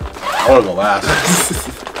 I want to go last.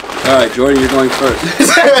 All right, Jordan, you're going first.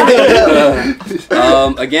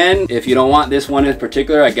 Again, if you don't want this one in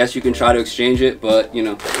particular, I guess you can try to exchange it, but you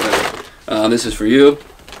know, this is for you.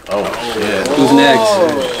 Oh shit. Who's next? Oh,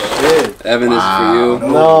 shit. Evan, this is for you.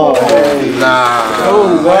 No way. Nah. No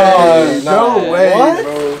way. No way,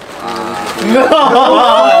 bro. No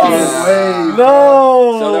way.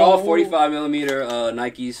 No. So they're all 45mm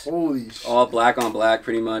Nikes. Holy shit. All black on black,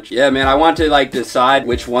 pretty much. Yeah, man, I want to like decide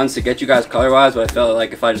which ones to get you guys color-wise, but I felt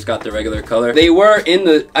like if I just got the regular color. They were in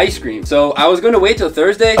the ice cream, so I was going to wait till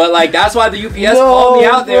Thursday, but like that's why the UPS called me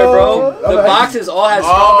out there, bro. The boxes all had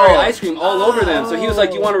strawberry ice cream all over them, so he was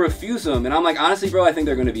like, you want to refuse them? And I'm like, honestly, bro, I think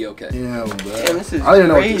they're going to be okay. Yeah, bro. Damn, this is I didn't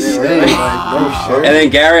know what to crazy, say. man. Like, no shit. And then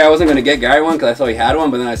Gary, I wasn't going to get Gary one because I saw he had one,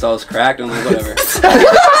 but then I saw it was cracked, and I'm like, whatever.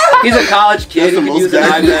 He's a college kid, he can use an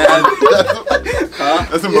iPad. Huh?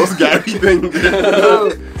 That's the most Gary thing.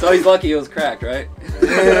 So he's lucky it was cracked, right? I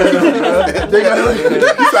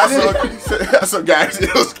saw Gary,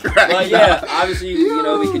 it was cracked. But yeah, obviously, you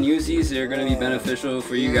know, we can use these. They're going to be beneficial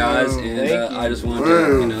for you guys, and I just want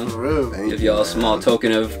to, you know, give y'all a small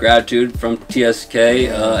token of gratitude from TSK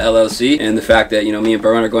LLC, and the fact that, you know, me and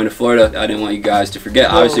Berwin are going to Florida. I didn't want you guys to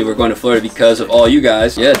forget. Obviously, we're going to Florida because of all you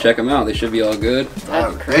guys. Yeah, check them out. They should be all good.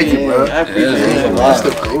 Thank you, bro. I appreciate it. That's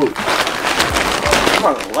the cool.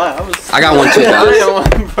 I got one too, guys.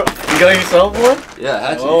 You got yourself one? Yeah, I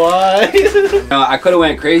had to. Oh, why? I could have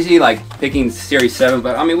went crazy like picking Series 7,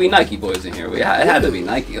 but I mean, we Nike boys in here. It had to be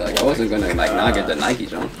Nike. Like I wasn't gonna like not get the Nike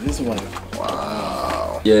jump. This one.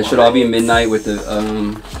 Wow. Yeah, it should all be midnight with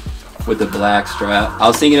the black strap. I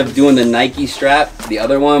was thinking of doing the Nike strap, the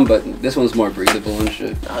other one, but this one's more breathable and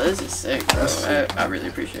shit. Oh, this is sick, bro. I really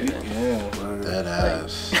appreciate it. Yeah, That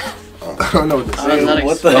ass. I don't know what to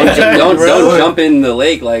say. Don't jump in the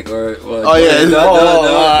lake like or oh yeah,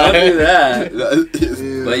 don't do that.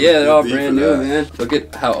 But yeah, they're all brand new, man. Look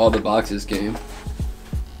at how all the boxes came.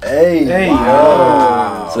 Hey,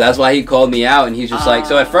 wow. So that's why he called me out, and he's just like,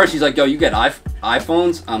 so at first he's like, yo, you get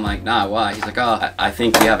iPhones? I'm like, nah, why? He's like, oh, I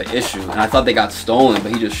think we have an issue. And I thought they got stolen,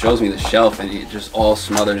 but he just shows me the shelf, and it's just all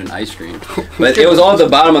smothered in ice cream. But it was all at the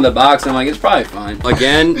bottom of the box, and I'm like, it's probably fine.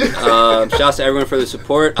 Again, shouts to everyone for the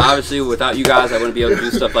support. Obviously, without you guys, I wouldn't be able to do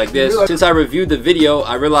stuff like this. Since I reviewed the video,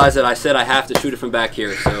 I realized that I said I have to shoot it from back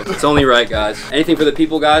here, so it's only right, guys. Anything for the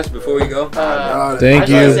people, guys, before we go? Thank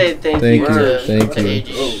you. I just say thank you to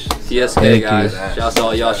AG. TSK, guys. Shouts to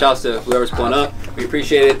all y'all. Shouts to whoever's pulling up. We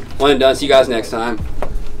appreciate it. One and done. See you guys next time.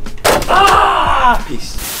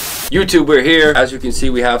 Peace. YouTube, we're here. As you can see,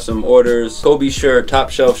 we have some orders. Kobe shirt, Top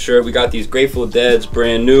Shelf shirt. We got these Grateful Deads,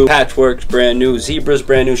 brand new. Patchworks, brand new. Zebras,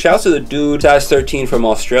 brand new. Shouts to the dude, size 13 from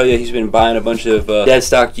Australia. He's been buying a bunch of dead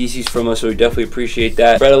stock Yeezys from us, so we definitely appreciate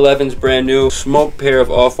that. Red 11's brand new. Smoke pair of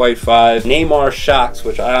Off-White 5. Neymar Shocks,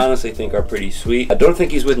 which I honestly think are pretty sweet. I don't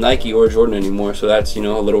think he's with Nike or Jordan anymore, so that's, you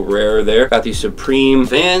know, a little rarer there. Got these Supreme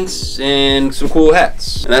Vans and some cool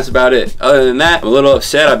hats, and that's about it. Other than that, I'm a little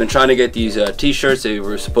upset. I've been trying to get these t-shirts. They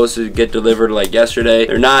were supposed to get delivered like yesterday.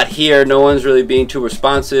 They're not here. No one's really being too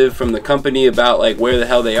responsive from the company about like where the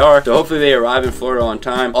hell they are. So hopefully they arrive in Florida on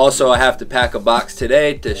time. Also, I have to pack a box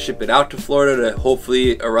today to ship it out to Florida that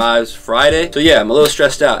hopefully arrives Friday. So yeah, I'm a little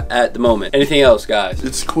stressed out at the moment. Anything else, guys?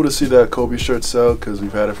 It's cool to see that Kobe shirt sell because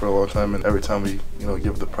we've had it for a long time, and every time we, you know,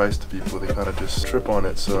 give the price to people, they kind of just trip on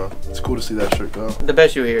it. So it's cool to see that shirt go. The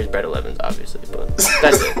best shoe here is Red 11's, obviously, but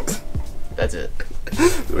that's it. That's it.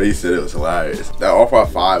 The way he said it was hilarious. That Off-White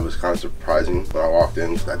 5 was kind of surprising when I walked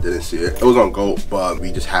in because I didn't see it. It was on GOAT, but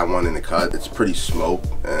we just had one in the cut. It's pretty smoke,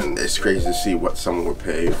 and it's crazy to see what someone would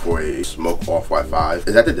pay for a smoke Off-White 5.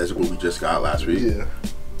 Is that the Desert Boot we just got last week? Yeah.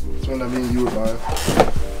 That's one that me and you were buying.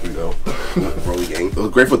 Here we go. Broly gang. Those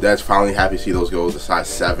Grateful Dead's finally happy to see those go to size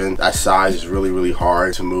 7. That size is really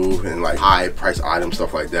hard to move and like high price items,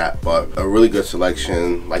 stuff like that. But a really good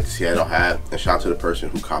selection, like the Seattle hat. And shout out to the person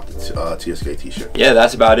who copped the TSK t-shirt. Yeah,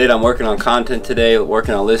 that's about it. I'm working on content today,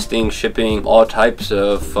 working on listing, shipping, all types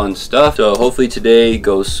of fun stuff. So hopefully today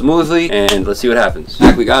goes smoothly, and let's see what happens.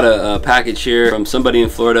 We got a package here from somebody in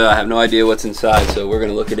Florida. I have no idea what's inside, so we're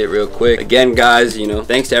gonna look at it real quick. Again, guys, you know,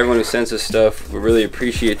 thanks to everyone who sends us stuff. We're really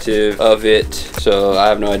appreciative of it. So I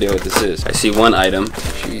have no idea what this is. I see one item.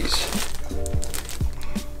 Jeez.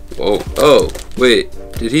 Whoa. Oh, wait.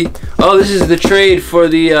 Did he? Oh, this is the trade for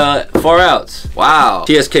the far outs. Wow.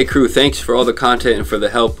 TSK crew, thanks for all the content and for the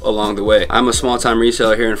help along the way. I'm a small-time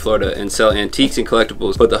reseller here in Florida and sell antiques and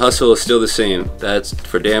collectibles, but the hustle is still the same. That's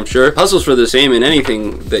for damn sure. Hustle's for the same in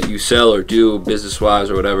anything that you sell or do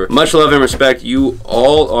business-wise or whatever. Much love and respect. You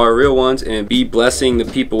all are real ones, and be blessing the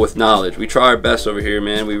people with knowledge. We try our best over here,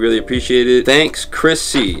 man. We really appreciate it. Thanks, Chris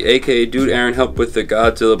C, aka Dude Aaron, helped with the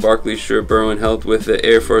Godzilla Barkley shirt. Berwin helped with the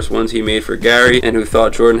Air Force ones he made for Gary, and who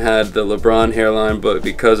thought Jordan had the LeBron hairline, but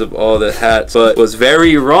because of all the hats, but was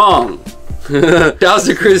very wrong. Shouts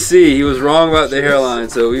to Chris C. He was wrong about the hairline,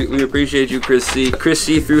 so we appreciate you, Chris C. Chris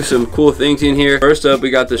C threw some cool things in here. First up, we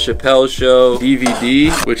got the Chappelle Show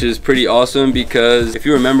DVD, which is pretty awesome because if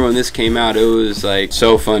you remember when this came out, it was like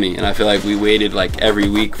so funny, and I feel like we waited like every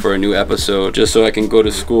week for a new episode just so I can go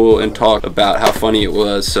to school and talk about how funny it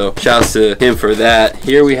was. So shouts to him for that.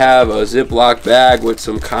 Here we have a Ziploc bag with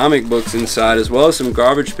some comic books inside, as well as some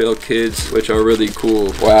Garbage Pail Kids, which are really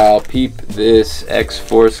cool. Wow, peep this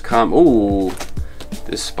X-Force Ooh.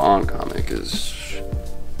 This Spawn comic is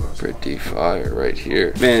pretty fire right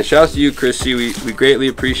here. Man, shouts to you, Chris C. We greatly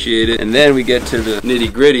appreciate it. And then we get to the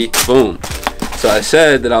nitty gritty. Boom. So I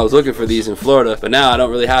said that I was looking for these in Florida, but now I don't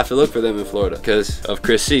really have to look for them in Florida because of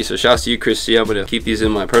Chris C. So shouts to you, Chris C. I'm gonna keep these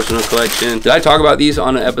in my personal collection. Did I talk about these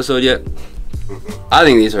on an episode yet? I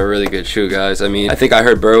think these are a really good shoe, guys. I mean, I think I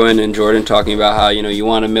heard Berwin and Jordan talking about how, you know, you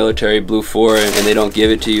want a military blue 4 and they don't give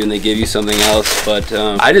it to you and they give you something else. But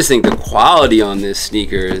I just think the quality on this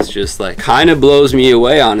sneaker is just like kind of blows me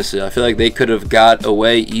away, honestly. I feel like they could have got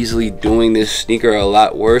away easily doing this sneaker a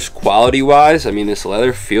lot worse quality wise. I mean, this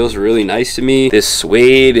leather feels really nice to me. This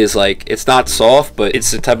suede is like, it's not soft, but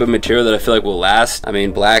it's the type of material that I feel like will last. I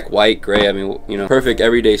mean, black, white, gray. I mean, you know, perfect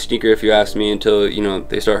everyday sneaker if you ask me, until, you know,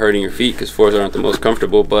 they start hurting your feet because 4s aren't the most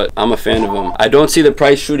comfortable, but I'm a fan of them. I don't see the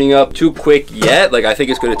price shooting up too quick yet. Like, I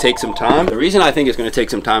think it's going to take some time. The reason I think it's going to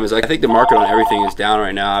take some time is like, I think the market on everything is down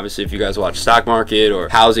right now. Obviously, if you guys watch stock market or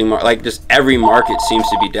housing market, like just every market seems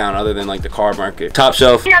to be down other than like the car market. Top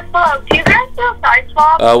Shelf. Yeah, hello. Do you guys do size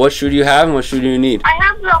swap? What shoe do you have and what shoe do you need? I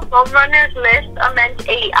have the Foam Runners Mist, a men's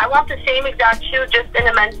 8. I want the same exact shoe, just in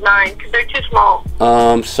a men's 9, because they're too small.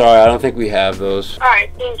 Sorry, I don't think we have those.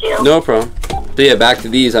 Alright, thank you. No problem. So yeah, back to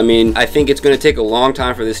these. I mean, I think it's going to take a long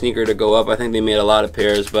time for this sneaker to go up. I think they made a lot of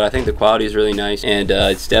pairs, but I think the quality is really nice, and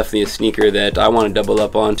it's definitely a sneaker that I want to double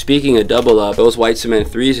up on. Speaking of double up, those white cement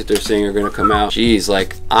 3s that they're saying are going to come out, geez,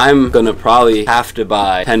 like I'm going to probably have to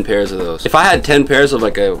buy 10 pairs of those. If I had 10 pairs of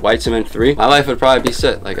like a white cement 3, my life would probably be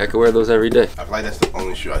set. Like I could wear those every day. I feel like that's the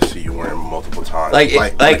only shoe I see you wearing multiple times. Like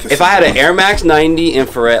if I had an Air Max 90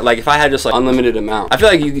 infrared, like if I had just like unlimited amount, I feel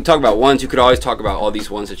like you can talk about ones, you could always talk about all these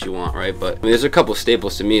ones that you want, right? But I mean, there's there's a couple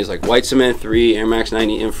staples to me. It's like white cement 3, Air Max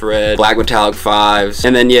 90 infrared, black metallic 5s,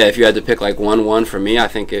 and then yeah, if you had to pick like one for me, I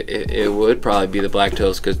think it would probably be the black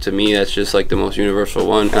toes, because to me that's just like the most universal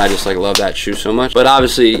one, and I just like love that shoe so much. But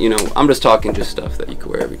obviously, you know, I'm just talking just stuff that you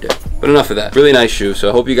could wear every day. But enough of that. Really nice shoe. So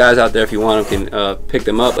I hope you guys out there, if you want them, can pick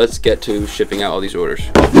them up. Let's get to shipping out all these orders.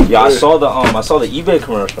 Yeah, I saw the eBay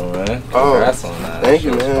commercial, man. Congrats on that. Thank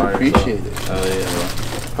you, man. Appreciate it. Oh yeah.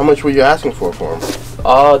 How much were you asking for them?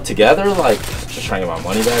 Together, like, just trying to get my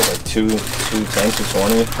money back, like 210,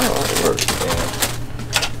 220. Oh, that works.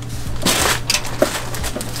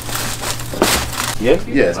 Yeah.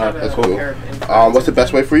 Yeah, that's cool. What's the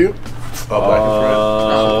best way for you? You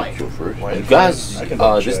guys,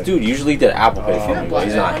 this dude usually did Apple Pay for me, but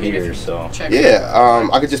he's not here, so. Yeah,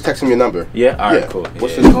 I could just text him your number. Yeah, alright, cool.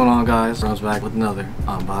 What's going on, guys? Rose back with another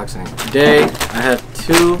unboxing. Today, I have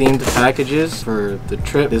 2 themed packages for the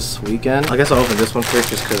trip this weekend. I guess I'll open this one first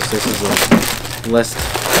just because this is a less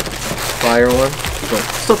fire one, but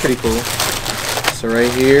still pretty cool. So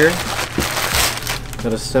right here,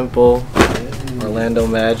 got a simple Orlando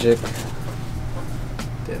Magic.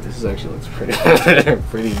 This actually looks pretty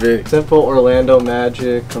pretty big. Simple Orlando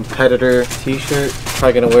Magic competitor t-shirt.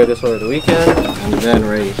 Probably gonna wear this over the weekend. And then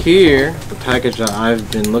right here, the package that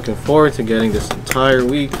I've been looking forward to getting this entire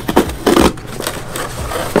week.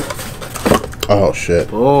 Oh shit.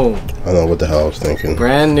 Boom. I don't know what the hell I was thinking.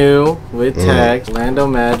 Brand new with tags. Orlando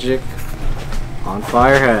Magic on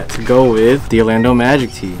fire hat to go with the Orlando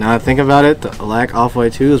Magic tee. Now I think about it, the black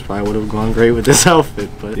off-white Tues probably would have gone great with this outfit,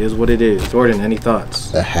 but it is what it is. Jordan, any thoughts?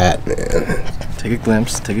 The hat, man. Take a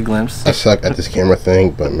glimpse, take a glimpse. I suck at this camera thing,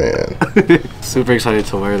 but man. Super excited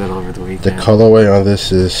to wear that over the weekend. The colorway on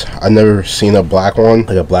this is, I've never seen a black one,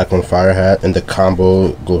 like a black on fire hat, and the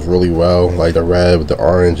combo goes really well, like the red with the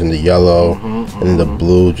orange and the yellow, and then the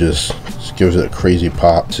blue just gives it a crazy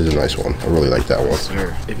pop. This is a nice one. I really like that one.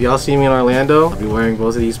 Sure. If y'all see me in Orlando, I'll be wearing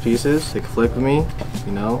both of these pieces. Take a flick with me,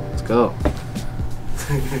 you know, let's go.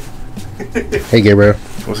 Hey Gabriel.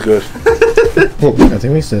 What's good? I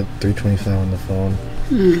think we said 325 on the phone.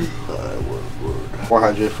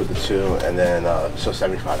 400 for the 2, and then so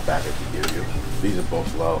 75 back if we give you. These are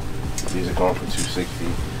both low. These are going for 260,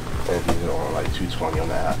 and these are on like 220 on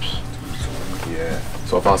the apps. Yeah.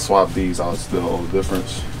 So if I swap these, I'll still owe the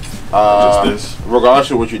difference. Just this.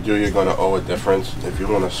 Regardless of what you do, you're gonna owe a difference. If you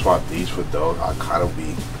want to swap these for those, I kind of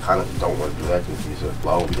don't want to do that because these are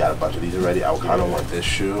low. We got a bunch of these already. I would kind of want this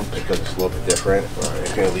shoe because it's a little bit different. Right.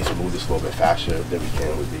 You can at least move this a little bit faster than we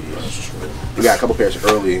can with these. That's true. We got a couple pairs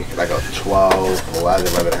early, like a 12, 11,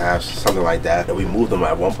 11 and a half, something like that. And we moved them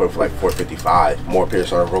at one point for like 455. More pairs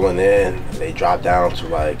started rolling in. They dropped down to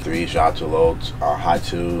like 3s, dropped to low, high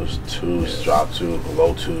 2s, 2s, dropped to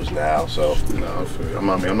low 2s now. So no, I'm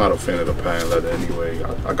not a fan of the patent leather anyway.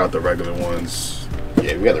 I got the regular ones.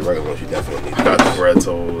 Yeah, we got the regular ones. You definitely need. I got the red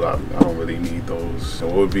toes. I don't really need those.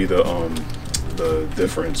 And what would be the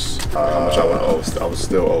difference? How much I would owe? I would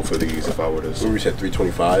still owe for these if I were to. We said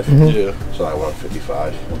 325. Yeah. So like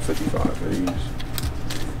 155. 155 for these.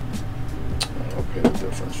 I'll pay the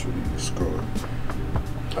difference for these. Screw it.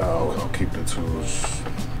 I'll keep the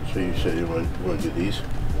 2s. So you said you want to do these?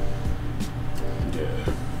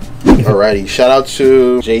 Yeah. Alrighty, shout out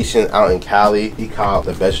to Jason out in Cali. He copped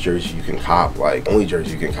the best jersey you can cop, like only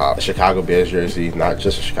jersey you can cop. A Chicago Bears jersey, not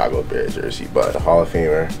just a Chicago Bears jersey, but a Hall of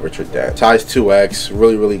Famer, Richard Dent. Size 2X,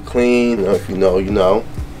 really, really clean. You know, if you know, you know.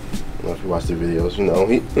 You know, if you watch the videos, you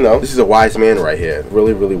know, this is a wise man right here.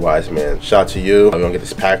 Really, really wise man. Shout out to you. We're gonna get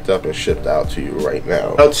this packed up and shipped out to you right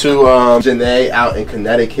now. Shout out to Janae out in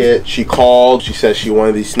Connecticut. She called. She said she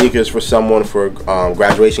wanted these sneakers for someone for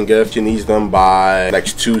graduation gift. She needs them by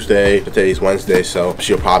next Tuesday. Today's Wednesday, so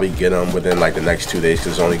she'll probably get them within like the next 2 days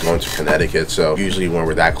because it's only going to Connecticut. So usually when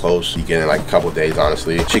we're that close, you get in like a couple days,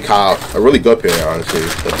 honestly. She caught a really good pair, honestly.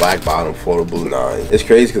 The black bottom, photo blue 9. It's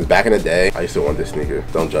crazy because back in the day, I used to want this sneaker.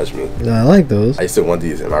 Don't judge me. No, I like those. I used to want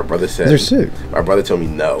these, and my brother said they're sick. My brother told me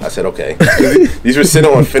no. I said okay. These were sitting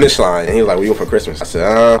on finish line, and he was like, "What you want for Christmas?" I said,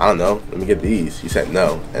 "I don't know. Let me get these." He said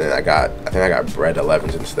no, and then I think I got bread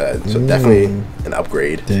 11s instead. So definitely an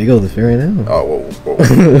upgrade. There you go, the fit right now. Oh, whoa.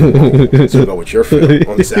 So go with your fit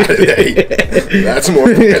on Saturday. That's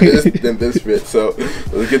more than this fit. So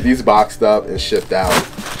let's get these boxed up and shipped out,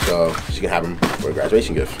 so she can have them for a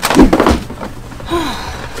graduation gift.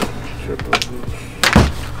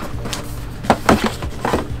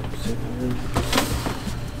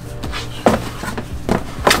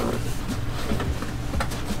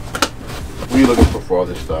 What are you looking for all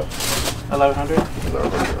this stuff? 1100.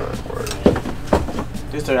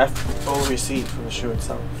 1100. Just a full receipt for the shoe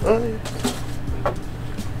itself. Oh, yeah.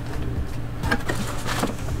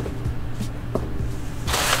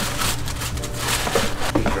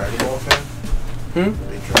 Big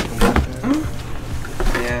Dragon Ball fan?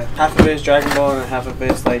 Yeah, half of it is Dragon Ball and half of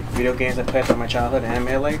it is like video games I played from my childhood, anime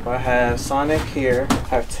I like. I have Sonic here, I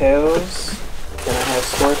have Tails, then I have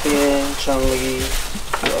Scorpion, Chun-Li,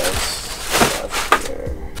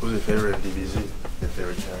 Who's your favorite DBZ? Your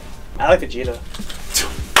favorite character? I like Vegeta.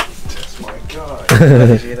 That's my god.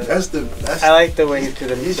 Vegeta. That's I like the way he's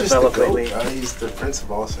been he's just developed the GOAT, lately. guy. He's the prince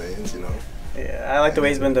of all Saiyans, you know. Yeah, I like the way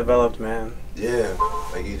he's been developed, man. Yeah,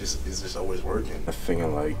 like he's just always working. I think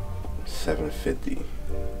I'm like 750.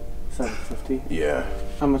 750. Yeah.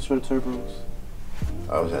 How much for the turbos?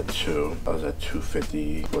 I was at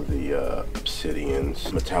 250 for the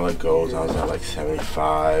obsidians. Metallic golds, I was at like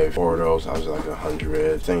 75. Ordos, I was at like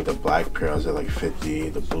 100. I think the black pair I was at like 50.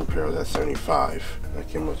 The blue pair I was at 75. I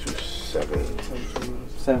came up to 750.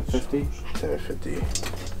 750.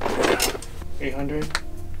 800.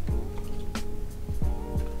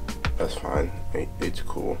 That's fine. It's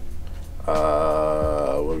cool.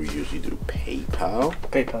 What do we usually do? PayPal?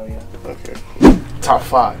 PayPal, yeah. Okay. Top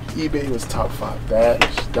 5. eBay was top 5.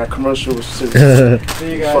 That commercial was serious.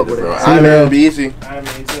 See you guys. Fuck with it. Alright, man. Be easy. Alright,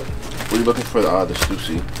 me too. What are you looking for the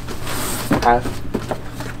Stussy? Half.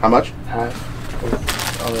 How much? Half.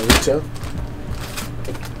 Retail.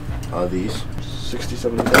 These. 60,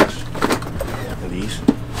 70 bucks. And these.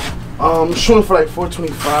 Shooting for like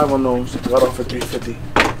 425 on those. Got off for 350.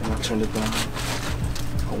 And I turned it down.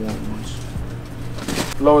 I want ones.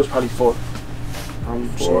 Low is probably 4. I'm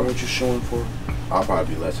seeing what you're showing for. I'll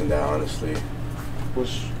probably be less than that, honestly.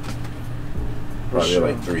 Probably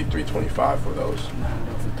like 325 for those. Nah,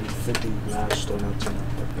 for 350 last store now too.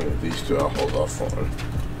 And these two I'll hold off on.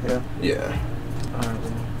 Yeah? Yeah. Alright,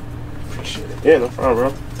 well. Appreciate it. Yeah, no problem, bro.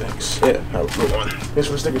 Thanks. Yeah, have a good one. Thanks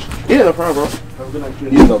for the stickers. Yeah, no problem, bro. Have a good night.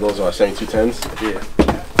 You know those are 7210s? Yeah.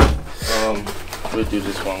 We'll do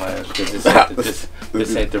this one last because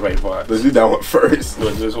this ain't the right box. Let's do that one first. You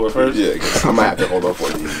want to do this one first? Yeah, 'cause I might have to hold off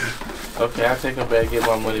on these. Okay, I'll take them back, get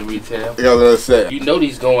my money retail. Yeah, I was gonna say. You know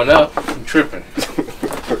these going up. I'm tripping.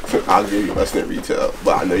 I'll give you less than retail,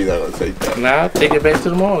 but I know you're not gonna take that. Nah, I'll take it back to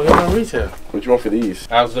the mall. Get my retail. What you want for these?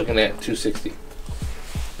 I was looking at 260.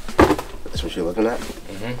 That's what you're looking at?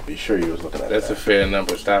 Mm-hmm. Are you sure you was looking at That's that? a fair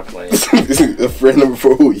number. Stop playing. This is a fair number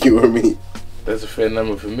for who? You or me? That's a fair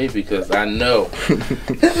number for me because I know.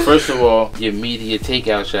 First of all, your media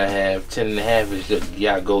takeouts I have 10.5 is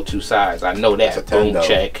y'all go-to size. I know that. That's a 10 Boom,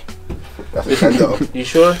 check. That's a 10 though. You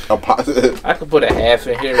sure? I'm positive. I could put a half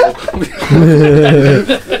in here. Real quick.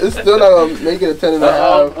 It's still not gonna make it a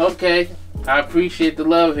 10.5. Okay. I appreciate the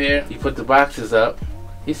love here. He put the boxes up.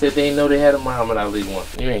 He said they didn't know they had a Muhammad Ali one.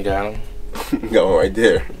 You ain't got them. Got one right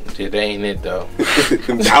there. Yeah, that ain't it though.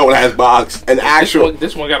 That one has box. An actual.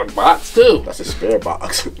 This one got a box too. That's a spare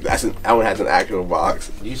box. That one has an actual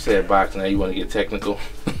box. You said box. Now you want to get technical?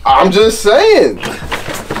 I'm just saying.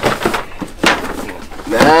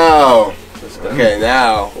 Now. Okay,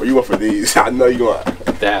 now. What you want for these? I know you want.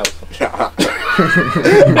 1,000.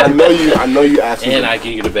 I know you asking. And I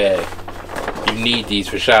give you the bag. You need these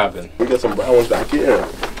for shopping. We got some brown ones back here.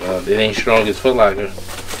 They ain't strong as Foot Locker.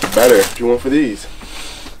 Better. What you want for these?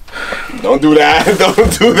 Don't do that.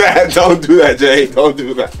 Don't do that. Don't do that, Jay. Don't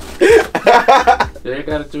do that. They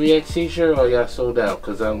got a 3X t-shirt or y'all sold out?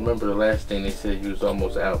 Because I remember the last thing they said you was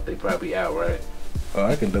almost out. They probably out, right? Oh,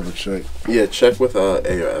 I can double check. Yeah, check with A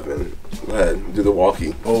or Evan. Go ahead. Do the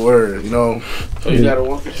walkie. Oh, word. You know. Oh, you got a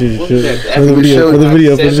walkie? What is that? For the video.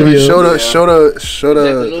 Show the. Is that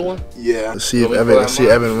the new one? Yeah. Let's see if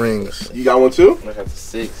Evan rings. You got one too? I got the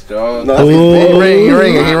 6, dog. No, He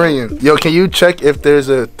ringing. Yo, can you check if there's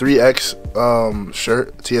a 3X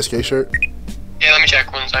shirt, TSK shirt? Yeah, let me check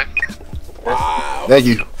one sec. Wow. Thank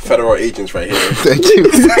you. Federal agents right here. Thank you.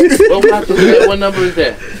 What number is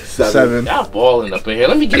that? 7. Y'all balling up in here.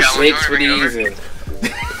 Let me get 6 for these.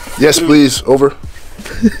 Yes, please. Over.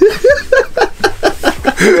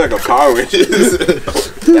 Like a Power Rangers.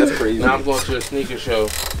 That's crazy. Now I'm going to a sneaker show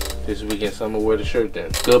this weekend, so I'm gonna wear the shirt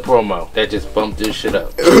then. Good promo. That just bumped this shit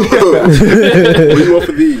up. What do you want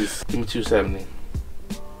for these? Give me 270.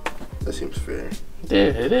 That seems fair. Yeah,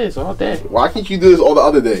 it is all day. Why can't you do this all the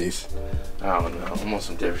other days? I don't know. I'm on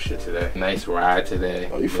some different shit today. Nice ride today.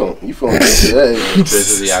 Oh, you feeling good today?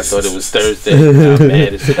 Basically, I thought it was Thursday. Now I'm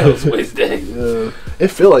mad as hell. It's Wednesday. Yeah. It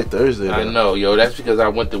feel like Thursday. I know, yo. That's because I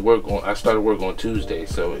went to work on. I started work on Tuesday,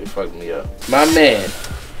 so it fucked me up. My man.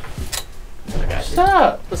 What's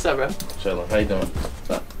up? What's up, bro? Chillin'. How you doing? What's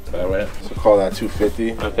up? All right. So call that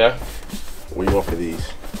 250. Okay. What do you want for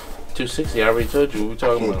these? 260. I already told you what we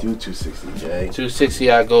talking about. Do 260, Jay. 260.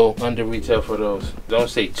 I go under retail for those. Don't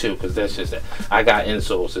say 2, because that's just that. I got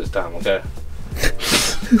insoles this time. Okay.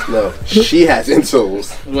 No, she has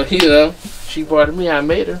insoles. Well, you know, she part of me. I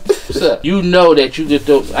made her. What's up? You know that you could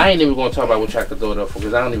throw. I ain't even gonna talk about what I could throw it up for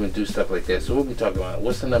because I don't even do stuff like that. So what we talking about?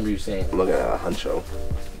 What's the number you saying? I'm looking at a huncho.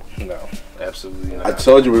 No, absolutely not. I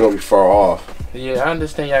told you we're gonna be far off. Yeah, I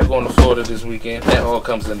understand y'all going to Florida this weekend. That all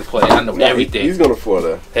comes into play. I know everything. He's going to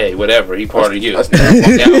Florida. Hey, whatever. He part of you.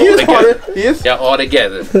 He is. Y'all all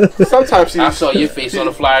together. Sometimes I saw your face on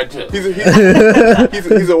the flyer too.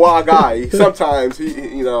 He's a wild guy. Sometimes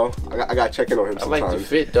you know, I got checking on him. Sometimes. I like the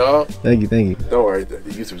fit, dog. Thank you. Don't worry, the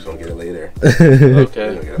YouTube's gonna get it later.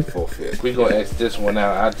 Okay. Gonna get a full fit. We gonna X this one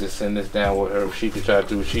out. I just send this down with her. She can try to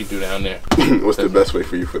do what she do down there. What's the best way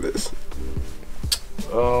for you for this?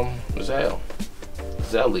 Resell.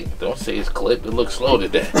 Zelly. Don't say it's clipped. It looks slow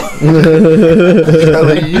today. I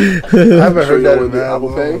haven't heard that in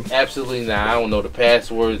Apple Pay. Absolutely not. I don't know the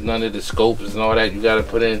passwords, none of the scopes and all that you gotta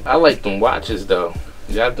put in. I like them watches though.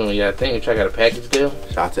 Y'all doing y'all thing. Which I got a package deal.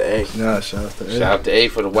 Shout out to A. Nah, shout out to A. Shout out to A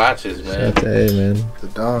for the watches, man. Shout out to A, man. The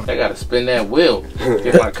dog. I gotta spin that wheel.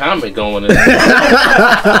 Get my comment going. Oh,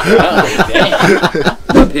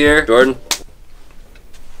 damn. Up here, Jordan.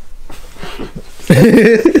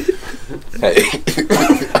 Hey,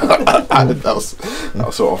 that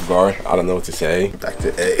was so off guard. I don't know what to say. Back to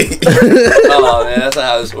A. Oh man, that's not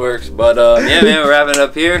how this works. But yeah, man, we're wrapping it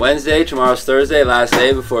up here. Wednesday, tomorrow's Thursday, last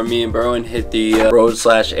day before me and Berwin hit the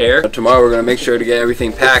road/air. Tomorrow we're gonna make sure to get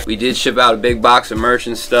everything packed. We did ship out a big box of merch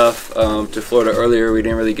and stuff to Florida earlier. We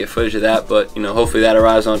didn't really get footage of that, but you know, hopefully that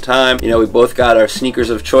arrives on time. You know, we both got our sneakers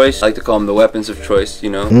of choice. I like to call them the weapons of choice. You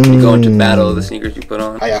know, you go into battle, the sneakers you put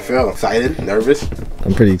on. How y'all feel? Excited? Nervous?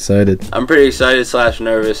 I'm pretty excited. I'm pretty excited /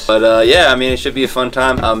 nervous, but yeah, I mean, it should be a fun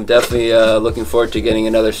time. I'm definitely looking forward to getting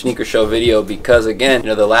another sneaker show video because again, you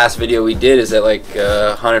know, the last video we did is at like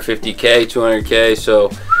 150K, 200K, so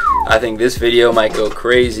I think this video might go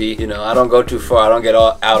crazy. You know, I don't go too far. I don't get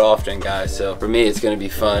out often, guys. So for me, it's going to be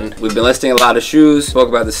fun. We've been listing a lot of shoes. Spoke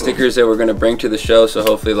about the stickers that we're going to bring to the show. So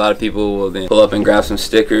hopefully a lot of people will then pull up and grab some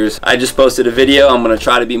stickers. I just posted a video. I'm going to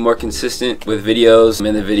try to be more consistent with videos.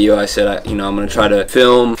 In the video, I said, you know, I'm going to try to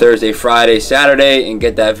film Thursday, Friday, Saturday, and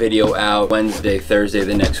get that video out Wednesday, Thursday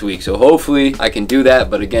the next week. So hopefully I can do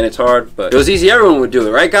that. But again, it's hard. But if it was easy, everyone would do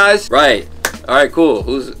it. Right, guys? Right. All right, cool.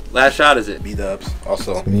 Whose last shot is it? B-dubs.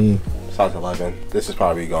 Also, Me. size 11. This is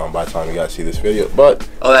probably gone by the time you guys see this video, but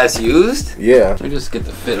Oh, that's used? yeah. Let me just get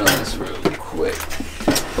the fit on this real quick.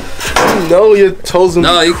 No, your toes gonna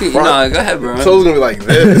No, be you can. No, go ahead, bro. toes gonna be like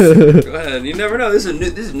this. Go ahead. You never know. This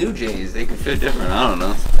is new J's. They can fit different. I don't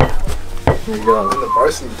know. Here we go. The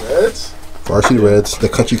varsity reds. Varsity Reds, the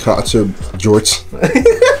country concert jorts.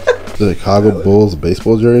 The Chicago Bulls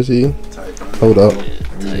baseball jersey. Hold up.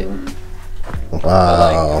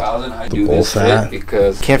 Wow. The Bulls hat.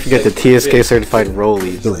 Because Can't forget the TSK certified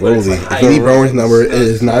rollies. The Rolly. Vinny Brown's number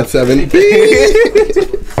is 97. Here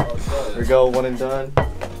we go, one and done.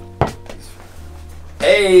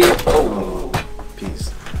 Hey. Oh.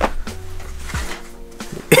 Peace.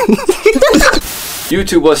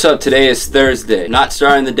 YouTube, what's up? Today is Thursday. Not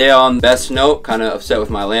starting the day on the best note. Kind of upset with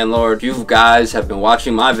my landlord. You guys have been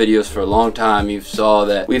watching my videos for a long time. You saw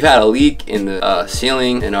that we've had a leak in the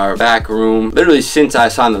ceiling in our back room. Literally since I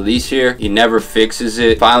signed the lease here, he never fixes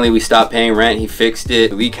it. Finally, we stopped paying rent. He fixed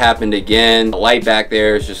it. The leak happened again. The light back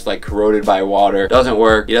there is just like corroded by water. Doesn't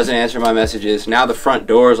work. He doesn't answer my messages. Now the front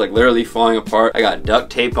door is like literally falling apart. I got duct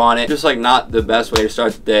tape on it. Just like not the best way to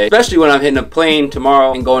start the day, especially when I'm hitting a plane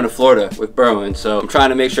tomorrow and going to Florida with Berwin. So I'm trying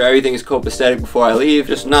to make sure everything is copacetic before I leave.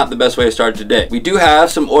 Just not the best way to start today. We do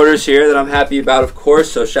have some orders here that I'm happy about, of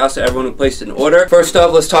course, so shouts to everyone who placed an order. First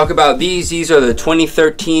up, let's talk about these. These are the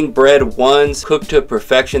 2013 Bread Ones, cooked to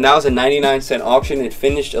perfection. That was a 99-cent auction. It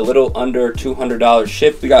finished a little under $200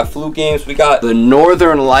 shipped. We got flu games. We got the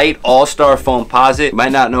Northern Light All-Star Foamposite.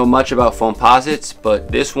 Might not know much about foamposites,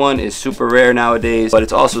 but this one is super rare nowadays, but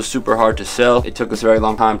it's also super hard to sell. It took us a very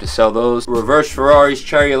long time to sell those. Reverse Ferraris,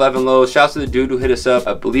 Cherry 11 Lows. Shouts to the dude who hit us up.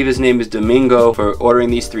 I believe his name is Domingo for ordering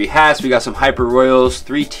these 3 hats. We got some Hyper Royals,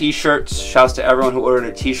 3 t-shirts. Shouts to everyone who ordered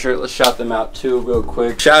a t-shirt. Let's shout them out too real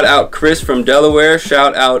quick. Shout out Chris from Delaware.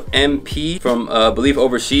 Shout out MP from I believe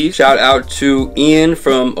overseas. Shout out to Ian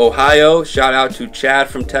from Ohio. Shout out to Chad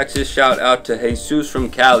from Texas. Shout out to Jesus from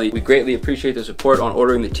Cali. We greatly appreciate the support on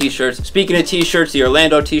ordering the t-shirts. Speaking of t-shirts, the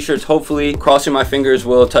Orlando t-shirts, hopefully, crossing my fingers,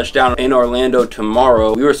 will touch down in Orlando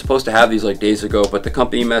tomorrow. We were supposed to have these like days ago, but the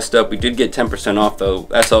company messed up. We did get 10% off though.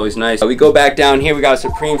 That's always nice. We go back down here. We got a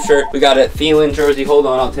Supreme shirt. We got a Thielen jersey. Hold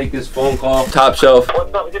on, I'll take this phone call. Top Shelf.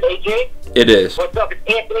 What's up? Is it AJ? It is. What's up? It's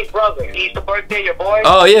Anthony's brother. He's the birthday, your boy.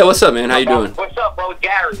 Oh yeah, what's up, man? How you doing? What's up, bro? It's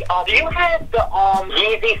Gary. Do you have the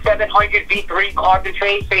Yeezy 700 V3 carbon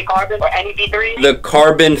fade, fake carbon, or any V3? The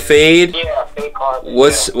carbon fade? Yeah, fake carbon.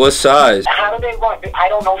 What size? How do they run? I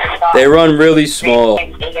don't know the size. They run really small.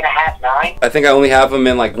 8.5, 9. I think I only have them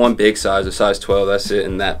in like one big size, a size 12. That's it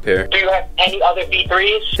in that pair. Do you have any other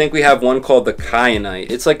V3s? I think we have one called the Kyanite.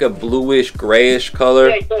 It's like a bluish, grayish color.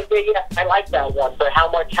 Yeah, I like that one. But how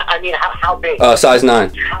much? I mean, how big? Size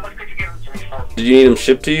 9. How much could you give them to me for? Did you need them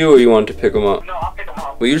shipped to you or you wanted to pick them up? No, I'll pick them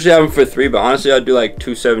up. We usually have them for 3, but honestly, I'd do like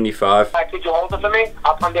 $275. Could you hold them for me?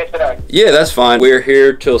 I'll come there today. Yeah, that's fine. We're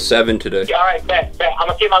here till 7 today. Yeah, all right, bet. I'm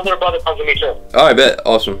gonna see if my little brother comes with me too. All right, bet.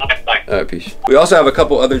 Awesome. All right, bye. All right, peace. We also have a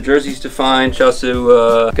couple other jerseys to find. Just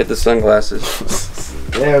to get the sunglasses.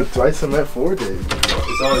 Damn, twice cement 4 days.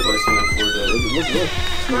 It's always like cement 4 days. Look.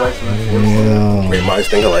 2 white cement 4 days. Great minds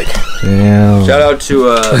think alike. Damn. Shout out to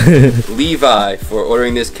Levi for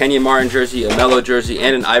ordering this Kenyon Martin jersey, a Melo jersey,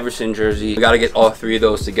 and an Iverson jersey. We got to get all 3 of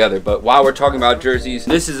those together. But while we're talking about jerseys,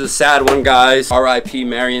 this is a sad one, guys. R.I.P.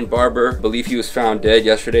 Marion Barber. I believe he was found dead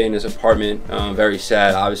yesterday in his apartment. Very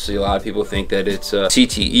sad. Obviously, a lot of people think that it's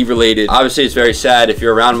CTE related. Obviously, it's very sad. If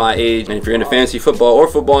you're around my age and if you're into fantasy football or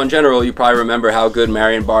football in general, you probably remember how good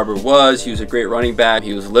Marion Barber was. He was a great running back.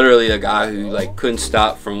 He was literally a guy who like couldn't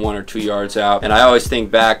stop from 1 or 2 yards out. And I always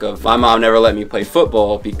think back of my mom never let me play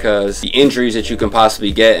football because the injuries that you can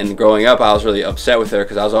possibly get. And growing up, I was really upset with her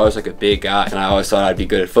because I was always like a big guy and I always thought I'd be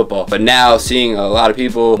good at football. But now seeing a lot of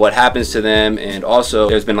people, what happens to them, and also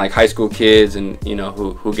there's been like high school kids and you know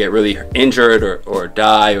who get really injured or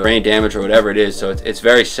die or brain damage or whatever it is. So it's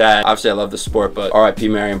very sad. Obviously I love the sport, but R.I.P.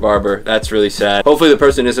 Marion Barber. That's really sad. Hopefully the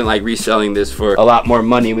person isn't like reselling this for a lot more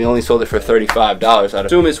money. We only sold it for $35. I'd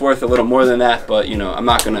assume it's worth a little more than that, but you know, I'm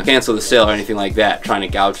not gonna cancel the sale or anything like that, trying to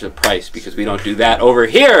gouge the price because we don't do that over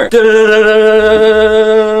here.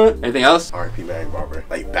 Anything else? R.I.P. Marion Barber.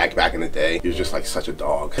 Like back in the day, he was just like such a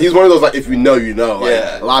dog. He's one of those like if you know, you know. Like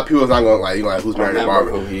Yeah. a lot of people's not gonna like you know like who's Marion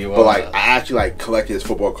Barber. Who he was. But like I actually like collected his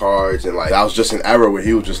football cards and like that was just an era where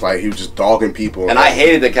he was just dogging people. And I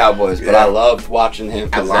hated the Cowboys, but I loved watching him.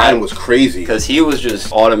 That line was crazy. Because he was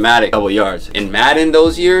just automatic double yards. In Madden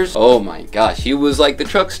those years, oh my gosh, he was like the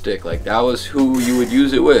truck stick. Like that was who you would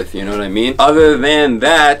use it with, you know what I mean? Other than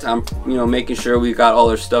that, I'm making sure we got all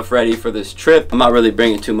our stuff ready for this trip. I'm not really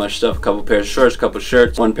bringing too much stuff. A couple pairs of shorts, a couple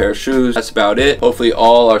shirts, 1 pair of shoes. That's about it. Hopefully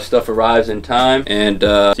all our stuff arrives in time. And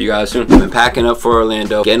see you guys soon. I've been packing up for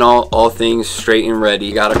Orlando, getting all things straight and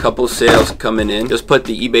ready. Got a couple sales coming in. Just put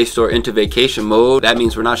the eBay store into vacation mode. That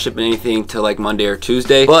means we're not shipping anything till like Monday or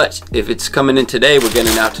Tuesday. But if it's coming in today, we're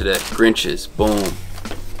getting it out today. Grinches, boom.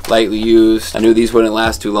 Lightly used. I knew these wouldn't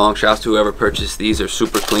last too long. Shouts to whoever purchased these. Are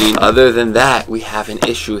super clean. Other than that, we have an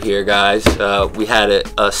issue here, guys. We had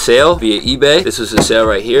a sale via eBay. This was a sale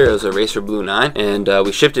right here. It was a Racer Blue 9 and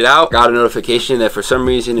we shipped it out. Got a notification that for some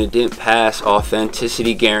reason it didn't pass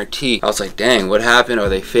authenticity guarantee. I was like, dang, what happened? Are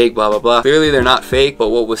they fake? Blah blah blah. Clearly they're not fake, but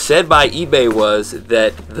what was said by eBay was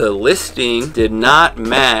that the listing did not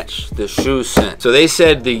match the shoe sent. So they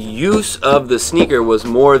said the use of the sneaker was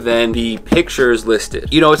more than the pictures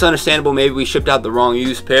listed. You know, it's understandable maybe we shipped out the wrong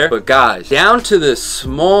used pair, but guys, down to the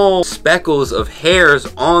small speckles of hairs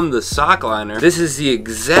on the sock liner, this is the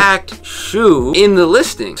exact shoe in the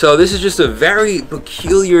listing. So this is just a very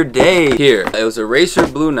peculiar day here. It was a Racer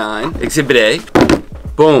Blue 9, Exhibit A,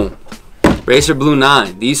 boom. Racer Blue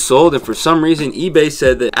 9. These sold, and for some reason eBay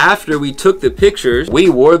said that after we took the pictures, we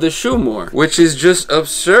wore the shoe more, which is just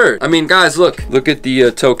absurd. I mean, guys, look at the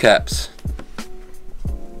toe caps.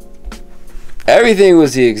 Everything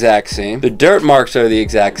was the exact same. The dirt marks are the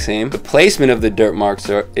exact same. The placement of the dirt marks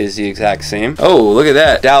is the exact same. Oh, look at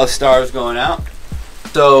that. Dallas Stars going out.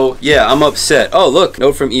 So yeah, I'm upset. Oh look,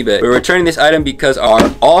 note from eBay. We're returning this item because our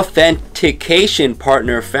authentication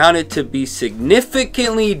partner found it to be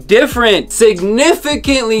significantly different from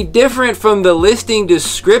the listing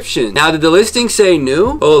description. Now, did the listing say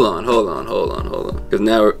new? Hold on. Because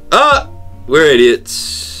now we're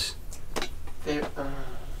idiots.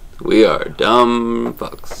 We are dumb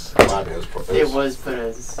fucks. It was put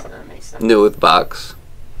as, that makes sense. New with box.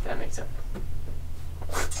 That makes sense.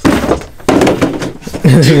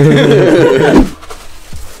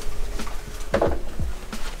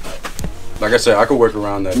 Like I said, I could work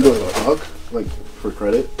around that. You go to a buck, like for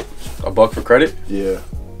credit. A buck for credit? Yeah.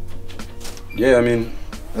 Yeah, I mean.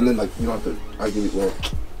 And then like you don't have to. I give you well.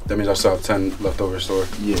 That means I still have 10 left over store.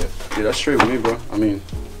 Yeah. Yeah, that's straight with me, bro. I mean,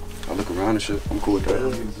 I look around and shit. I'm cool with that.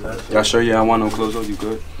 Y'all sure? Yeah, I want no clothes though. You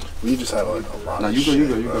good? We just have like a lot. Nah, of you shit,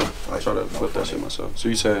 good. I try to flip that shit myself. So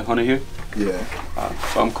you said 100 here? Yeah.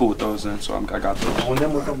 So I'm cool with those then. So I got those. When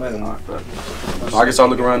them will come back. I guess I'll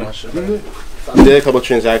look around. I Did a couple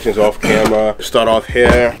transactions off camera. Start off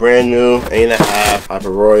here, brand new, 8.5, Hyper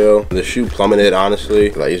Royal. The shoe plummeted, honestly.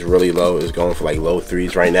 Like, it's really low. It's going for like low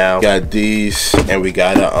 3s right now. Got these, and we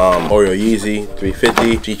got a Oreo Yeezy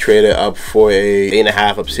 350. She traded up for a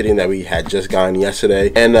 8.5 Obsidian that we had just gotten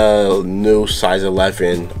yesterday, and a new size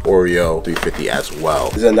 11 Oreo 350 as well.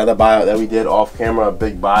 This is another buyout that we did off camera, a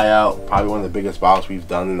big buyout, probably one of the biggest buyouts we've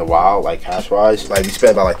done in a while, like cash wise. Like, we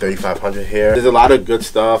spent about like 3,500 here. There's a lot of good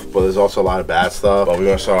stuff, but there's also a lot of bad stuff. But we're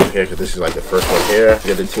gonna start off here because this is like the first one here. We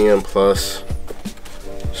got the TM Plus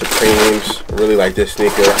Supremes. I really like this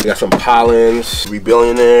sneaker. We got some Pollens, We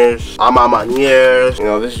Billionaires, Amamaniers. You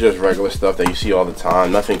know, this is just regular stuff that you see all the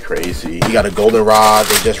time, nothing crazy. You got a Goldenrod,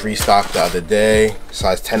 they just restocked the other day,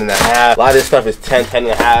 size 10.5. A lot of this stuff is 10,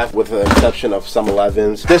 10.5, with the exception of some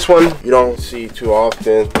 11s. This one you don't see too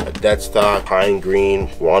often, a dead stock, Pine Green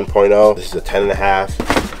 1.0. This is a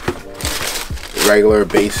 10.5. Regular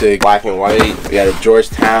basic black and white. We got a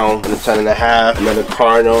Georgetown and a 10.5, another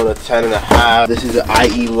Cardinal and a 10.5. This is an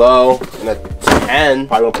IE low and a 10.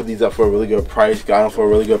 Probably gonna put these up for a really good price. Got them for a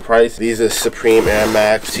really good price. These are Supreme Air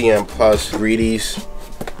Max TM Plus Greedies.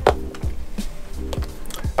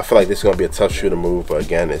 I feel like this is gonna be a tough shoe to move, but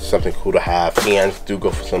again, it's something cool to have. Hands do go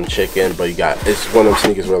for some chicken, but it's one of them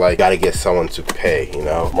sneakers where like you gotta get someone to pay, you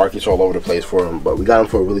know. Market's all over the place for them, but we got them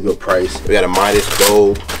for a really good price. We got a Midas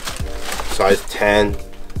Gold, size 10,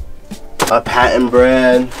 a patent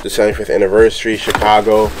brand, the 75th anniversary,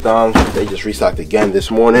 Chicago done. They just restocked again this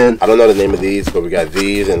morning. I don't know the name of these, but we got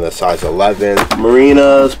these in the size 11.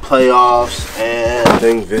 Marinas, Playoffs, and I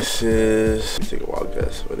think this is, let me take a wild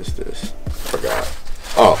guess. What is this? Forgot.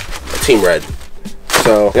 Oh, Team Red.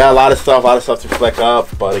 So we got a lot of stuff to fleck up,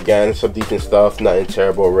 but again, some decent stuff, nothing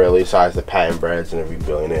terrible really, besides the patent breads and the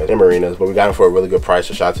Billionaires and Marinas. But we got him for a really good price.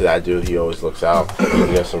 So shout out to that dude. He always looks out.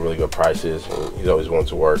 He has some really good prices, and he's always willing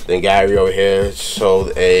to work. Then Gary over here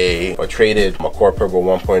sold or traded my Core Purple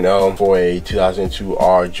 1.0 for a 2002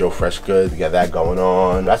 R Joe Fresh Good. We got that going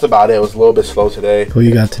on. That's about it. It was a little bit slow today. Who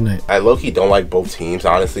you got tonight? I low-key don't like both teams,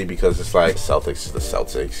 honestly, because it's like Celtics is the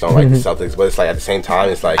Celtics. Don't like the Celtics, but it's like at the same time,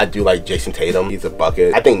 it's like I do like Jason Tatum. He's a bucket.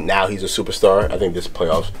 I think now he's a superstar. I think this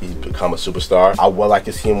playoffs he's become a superstar. I would like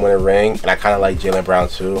to see him win a ring, and I kind of like Jaylen Brown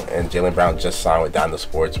too. And Jaylen Brown just signed with Down the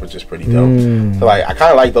Sports, which is pretty dope. So like I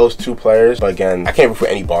kind of like those two players, but again, I can't root for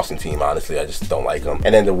any Boston team. Honestly, I just don't like them.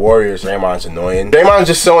 And then the Warriors, Draymond's annoying. Draymond's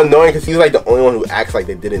just so annoying because he's like the only one who acts like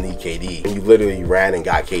they didn't need KD. And you literally ran and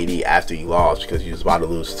got KD after you lost because you was about to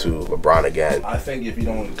lose to LeBron again. I think if you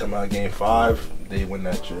don't come out of game 5, they win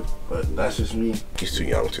that chip, but that's just me. He's too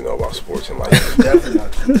young to know about sports and life. Definitely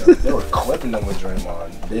not too young. They were clipping them with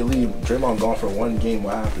Draymond. They leave Draymond gone for one game.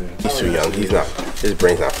 What happened? He's too young. He's not. His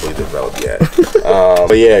brain's not fully developed yet.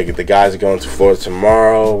 But yeah, the guys are going to Florida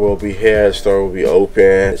tomorrow. We'll be here. The store will be open.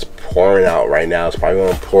 It's pouring out right now. It's probably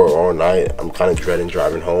going to pour all night. I'm kind of dreading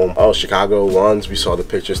driving home. Oh, Chicago ones. We saw the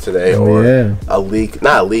pictures today, a leak,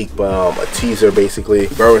 not a leak, but a teaser basically.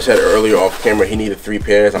 Burrow said earlier off camera he needed 3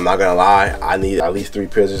 pairs. I'm not gonna lie. I need at least 3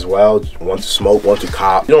 pairs as well. One to smoke, one to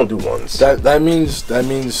cop. You don't do ones. That means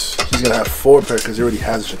he's gonna have 4 pairs because he already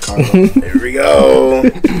has a Chicago. Here we go.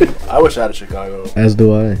 I wish I had a Chicago. As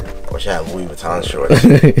do I. I wish I had Louis Vuitton shorts.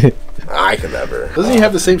 I can never. Doesn't he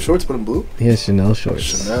have the same shorts but in blue? He has Chanel shorts.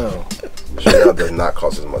 Chanel. Chanel does not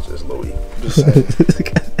cost as much as Louis. Just saying.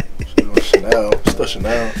 Chanel. Still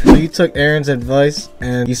Chanel. So you took Aaron's advice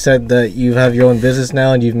and you said that you have your own business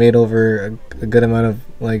now and you've made over a good amount of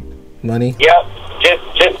like money? Yep.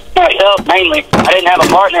 Just myself mainly. I didn't have a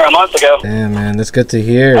partner a month ago. Damn, man, that's good to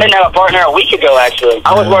hear. I didn't have a partner a week ago, actually.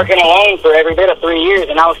 I was working alone for every bit of 3 years,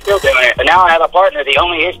 and I was still doing it. But now I have a partner. The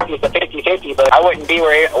only issue is the 50-50, but I wouldn't be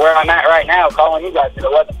where I'm at right now calling you guys if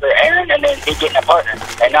it wasn't for Aaron and then me getting a partner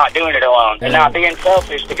and not doing it alone. And not being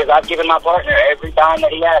selfish because I've given my partner every time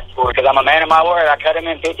that he asked for it. Because I'm a man of my word. I cut him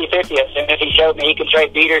in 50-50 as soon as he showed me he can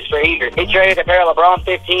trade beaters for heaters. He traded a pair of LeBron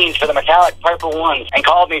 15s for the metallic purple ones and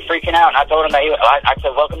called me freaking out. And I told him that I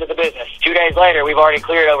said, welcome to the business. 2 days later, we've already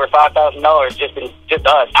cleared over $5,000 just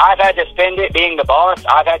us. I've had to spend it being the boss.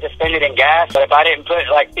 I've had to spend it in gas. But if I didn't put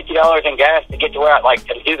like $50 in gas to get to where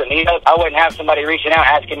to do the meetup, I wouldn't have somebody reaching out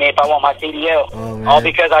asking me if I want my CDL. All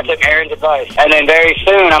because I took Aaron's advice. And then very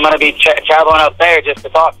soon, I'm going to be traveling up there just to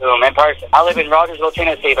talk to him in person. I live in Rogersville,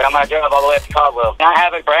 Tennessee, but I'm going to drive all the way up to Caldwell. And I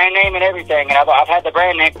have a brand name and everything, and I've had the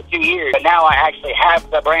brand name for 2 years. But now I actually have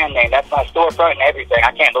the brand name. That's my storefront and everything.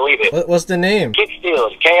 I can't believe it. What's the name? Kick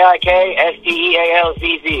Steals. Kick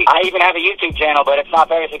TSKTVS2EP43. I even have a YouTube channel, but it's not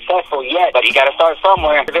very successful yet. But you got to start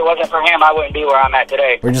somewhere. If it wasn't for him, I wouldn't be where I'm at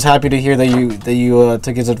today. We're just happy to hear that you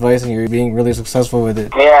took his advice and you're being really successful with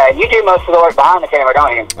it. Yeah, you do most of the work behind the camera,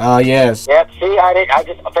 don't you? Yes. Yep. See, I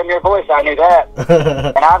just from your voice, I knew that.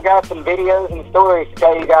 And I've got some videos and stories to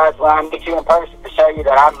tell you guys when I meet you in person to show you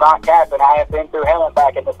that I'm not capping. I have been through hell and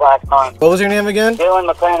back in this last month. What was your name again?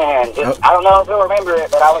 Dylan McClanahan. I don't know if you'll remember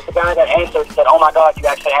it, but I was the guy that answered and said, "Oh my God, you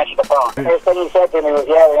actually answered the phone." First thing you said to me was,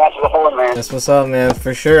 "Yeah, we answered the phone, man." That's what's up, man.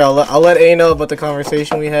 For sure. I'll let A know about the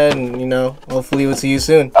conversation we had, and hopefully we'll see you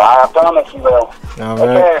soon. I promise you will. All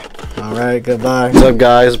right. All right. Goodbye. What's up,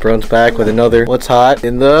 guys? Brown's back with another What's Hot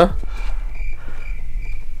in the.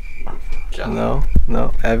 No,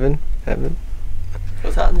 Evan.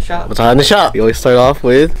 What's hot in the shop? What's hot in the shop? We always start off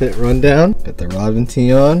with fit rundown. Got the Robin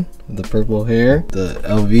tee on, the purple hair, the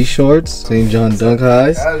LV shorts, St. John dunk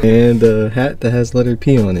highs, and the hat that has letter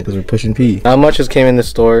P on it because we're pushing P. Not much has came in the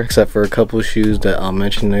store except for a couple of shoes that I'll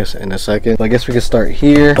mention this in a second. So I guess we can start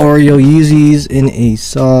here. Oreo Yeezys in a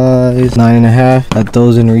size 9.5. Got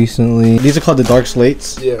those in recently. These are called the Dark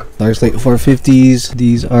Slates. Yeah. Dark Slate 450s.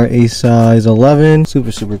 These are a size 11.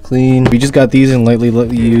 Super clean. We just got these in lightly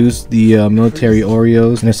used. The military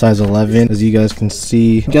Oreos in a size 11. As you guys can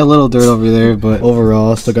see, got a little dirt over there, but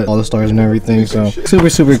overall still got all the stars and everything. So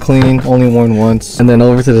super clean. Only worn once. And then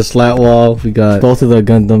over to the slat wall, we got both of the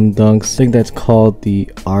Gundam Dunks. I think that's called the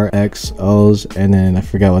RXOs, and then I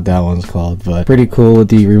forgot what that one's called, but pretty cool with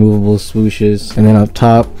the removable swooshes. And then up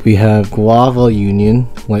top we have Guava Union,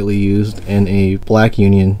 lightly used, and a Black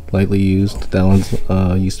Union, lightly used. That one's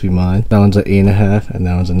used to be mine. That one's an 8.5, and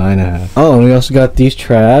that one's a 9.5. Oh, and we also got these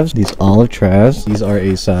Travs, these olive Travs. These are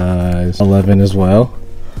a size 11 as well.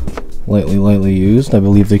 Lightly used. I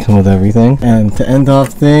believe they come with everything. And to end off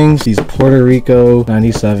things, these Puerto Rico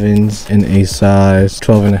 97s in a size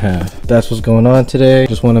 12.5. That's what's going on today.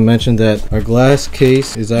 Just want to mention that our glass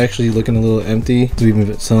case is actually looking a little empty. We've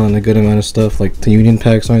been selling a good amount of stuff. Like the Union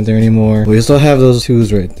packs aren't there anymore. We still have those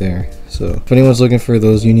Tues right there. So if anyone's looking for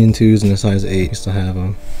those Union Tues in a size 8, we still have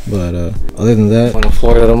them. But other than that, I'm going to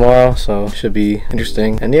Florida tomorrow, so should be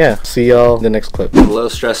interesting. And yeah, see y'all in the next clip. I'm a little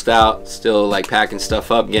stressed out, still like packing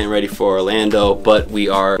stuff up, getting ready for Orlando, but we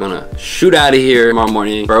are gonna shoot out of here tomorrow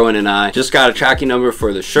morning. Berwin and I just got a tracking number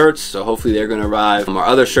for the shirts, so hopefully they're gonna arrive. Our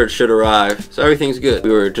other shirts should arrive, so everything's good. We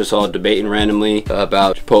were just all debating randomly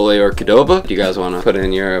about Chipotle or Qdoba. Do you guys want to put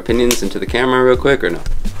in your opinions into the camera real quick or no?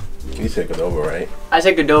 You say Qdoba, right? I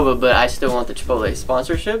say Qdoba, but I still want the Chipotle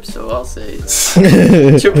sponsorship, so I'll say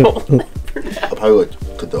Chipotle. I'll probably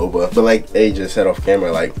with Qdoba, but like A just said off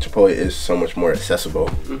camera, like Chipotle is so much more accessible.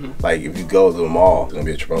 Like if you go to the mall, it's gonna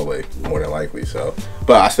be a Chipotle more than likely. So,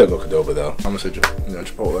 but I still go Qdoba though. I'm gonna say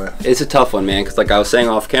Chipotle. It's a tough one, man, because like I was saying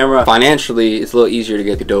off camera, financially it's a little easier to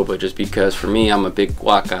get Qdoba just because for me, I'm a big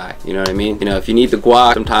guac guy. You know what I mean? You know, if you need the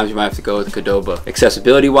guac, sometimes you might have to go with Qdoba.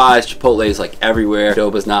 Accessibility wise, Chipotle is like everywhere.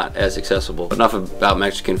 Qdoba's not as accessible. But enough about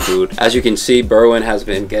Mexican food. As you can see, Berwin has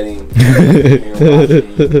been getting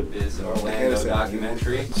this Orlando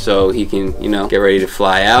documentary, so he can, get ready to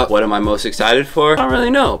fly out. What am I most excited for? I don't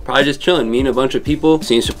really know. Probably just chilling, meeting a bunch of people,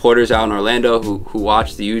 seeing supporters out in Orlando who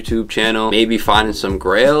watch the YouTube channel, maybe finding some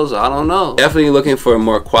grails. I don't know. Definitely looking for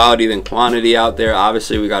more quality than quantity out there.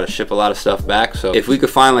 Obviously, we got to ship a lot of stuff back, so if we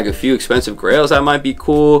could find like a few expensive grails, that might be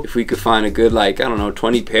cool. If we could find a good, like, I don't know,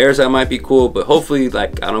 20 pairs, that might be cool, but hopefully,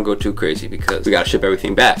 like, I don't go too crazy because we got to ship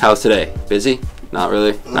everything back. How's today? Busy? Not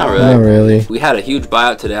really. Not really. We had a huge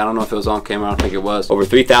buyout today. I don't know if it was on camera. I don't think it was. Over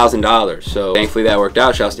 $3,000. So thankfully that worked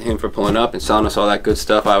out. Shouts to him for pulling up and selling us all that good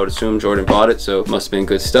stuff. I would assume Jordan bought it, so it must have been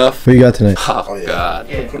good stuff. What you got tonight? Oh yeah.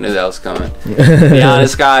 God. I knew that was coming. To be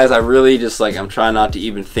honest, guys, I really just I'm trying not to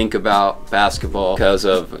even think about basketball because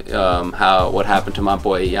of what happened to my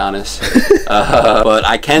boy Giannis. But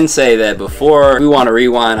I can say that before we want to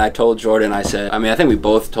rewind, I told Jordan, I said, I think we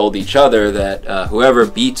both told each other that whoever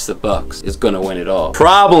beats the Bucks is gonna win it all.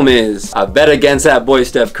 Problem is, I bet against that boy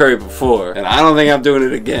Steph Curry before, and I don't think I'm doing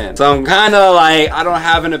it again. So I'm kind of like, I don't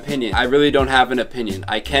have an opinion. I really don't have an opinion.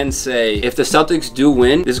 I can say, if the Celtics do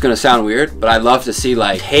win, this is gonna sound weird, but I'd love to see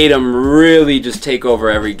like Tatum really just take over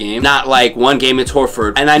every game. Not like one game it's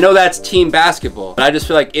Horford. And I know that's team basketball, but I just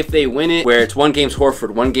feel like if they win it, where it's one game's Horford,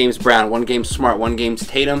 one game's Brown, one game's Smart, one game's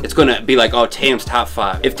Tatum, it's gonna be like, oh, Tatum's top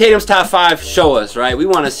 5. If Tatum's top 5, show us, right? We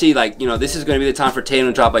wanna see like, this is gonna be the time for Tatum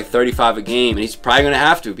to drop like 35 a game, and he's he's probably gonna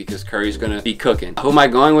have to because Curry's gonna be cooking. Who am I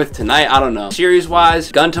going with tonight? I don't know. Series wise,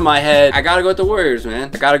 gun to my head, I gotta go with the Warriors, man.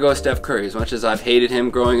 I gotta go with Steph Curry, as much as I've hated him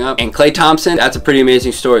growing up. And Klay Thompson, that's a pretty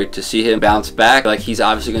amazing story to see him bounce back. Like, he's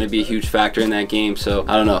obviously gonna be a huge factor in that game. So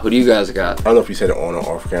I don't know. Who do you guys got? I don't know if you said it on or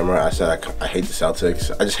off camera. I said I hate the Celtics.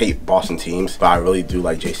 I just hate Boston teams, but I really do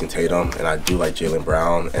like Jason Tatum and I do like Jaylen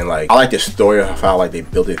Brown. And like, I like the story of how like they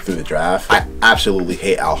built it through the draft. I absolutely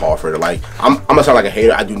hate Al Horford. Like, I'm gonna sound like a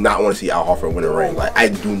hater. I do not want to see Al Horford win a ring. Like, I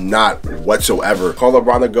do not whatsoever. Call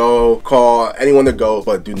LeBron to go, call anyone to go,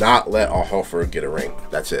 but do not let Al Horford get a ring.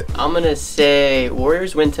 That's it. I'm gonna say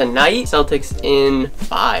Warriors win tonight, Celtics in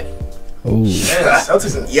 5. Ooh. Yeah,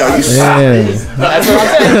 Celtics. Yo, you suck. That's what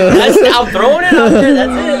I'm saying. I'm throwing it out there.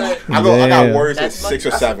 That's it. I got Warriors at 6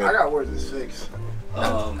 or 7. I got Warriors at 6.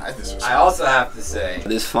 I also have to say,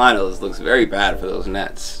 this finals looks very bad for those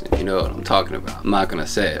Nets, if you know what I'm talking about. I'm not gonna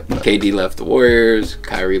say it, but KD left the Warriors,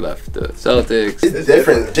 Kyrie left the Celtics. It's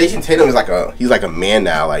different. Jason Tatum is he's like a man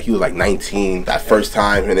now. Like, he was like 19 that first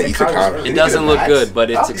time in the Eastern Conference. It doesn't look good, but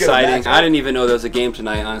it's exciting. I didn't even know there was a game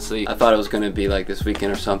tonight, honestly. I thought it was gonna be like this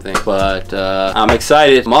weekend or something, but I'm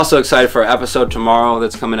excited. I'm also excited for our episode tomorrow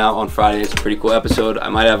that's coming out on Friday. It's a pretty cool episode. I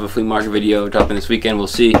might have a flea market video dropping this weekend. We'll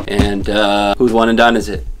see. And who's one and done is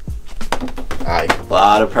it? Aye. A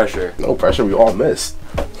lot of pressure. No pressure, we all missed.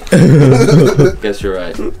 Guess you're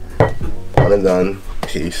right. One and done.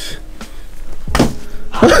 Peace.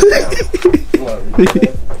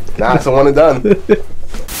 Nah, it's a one and done.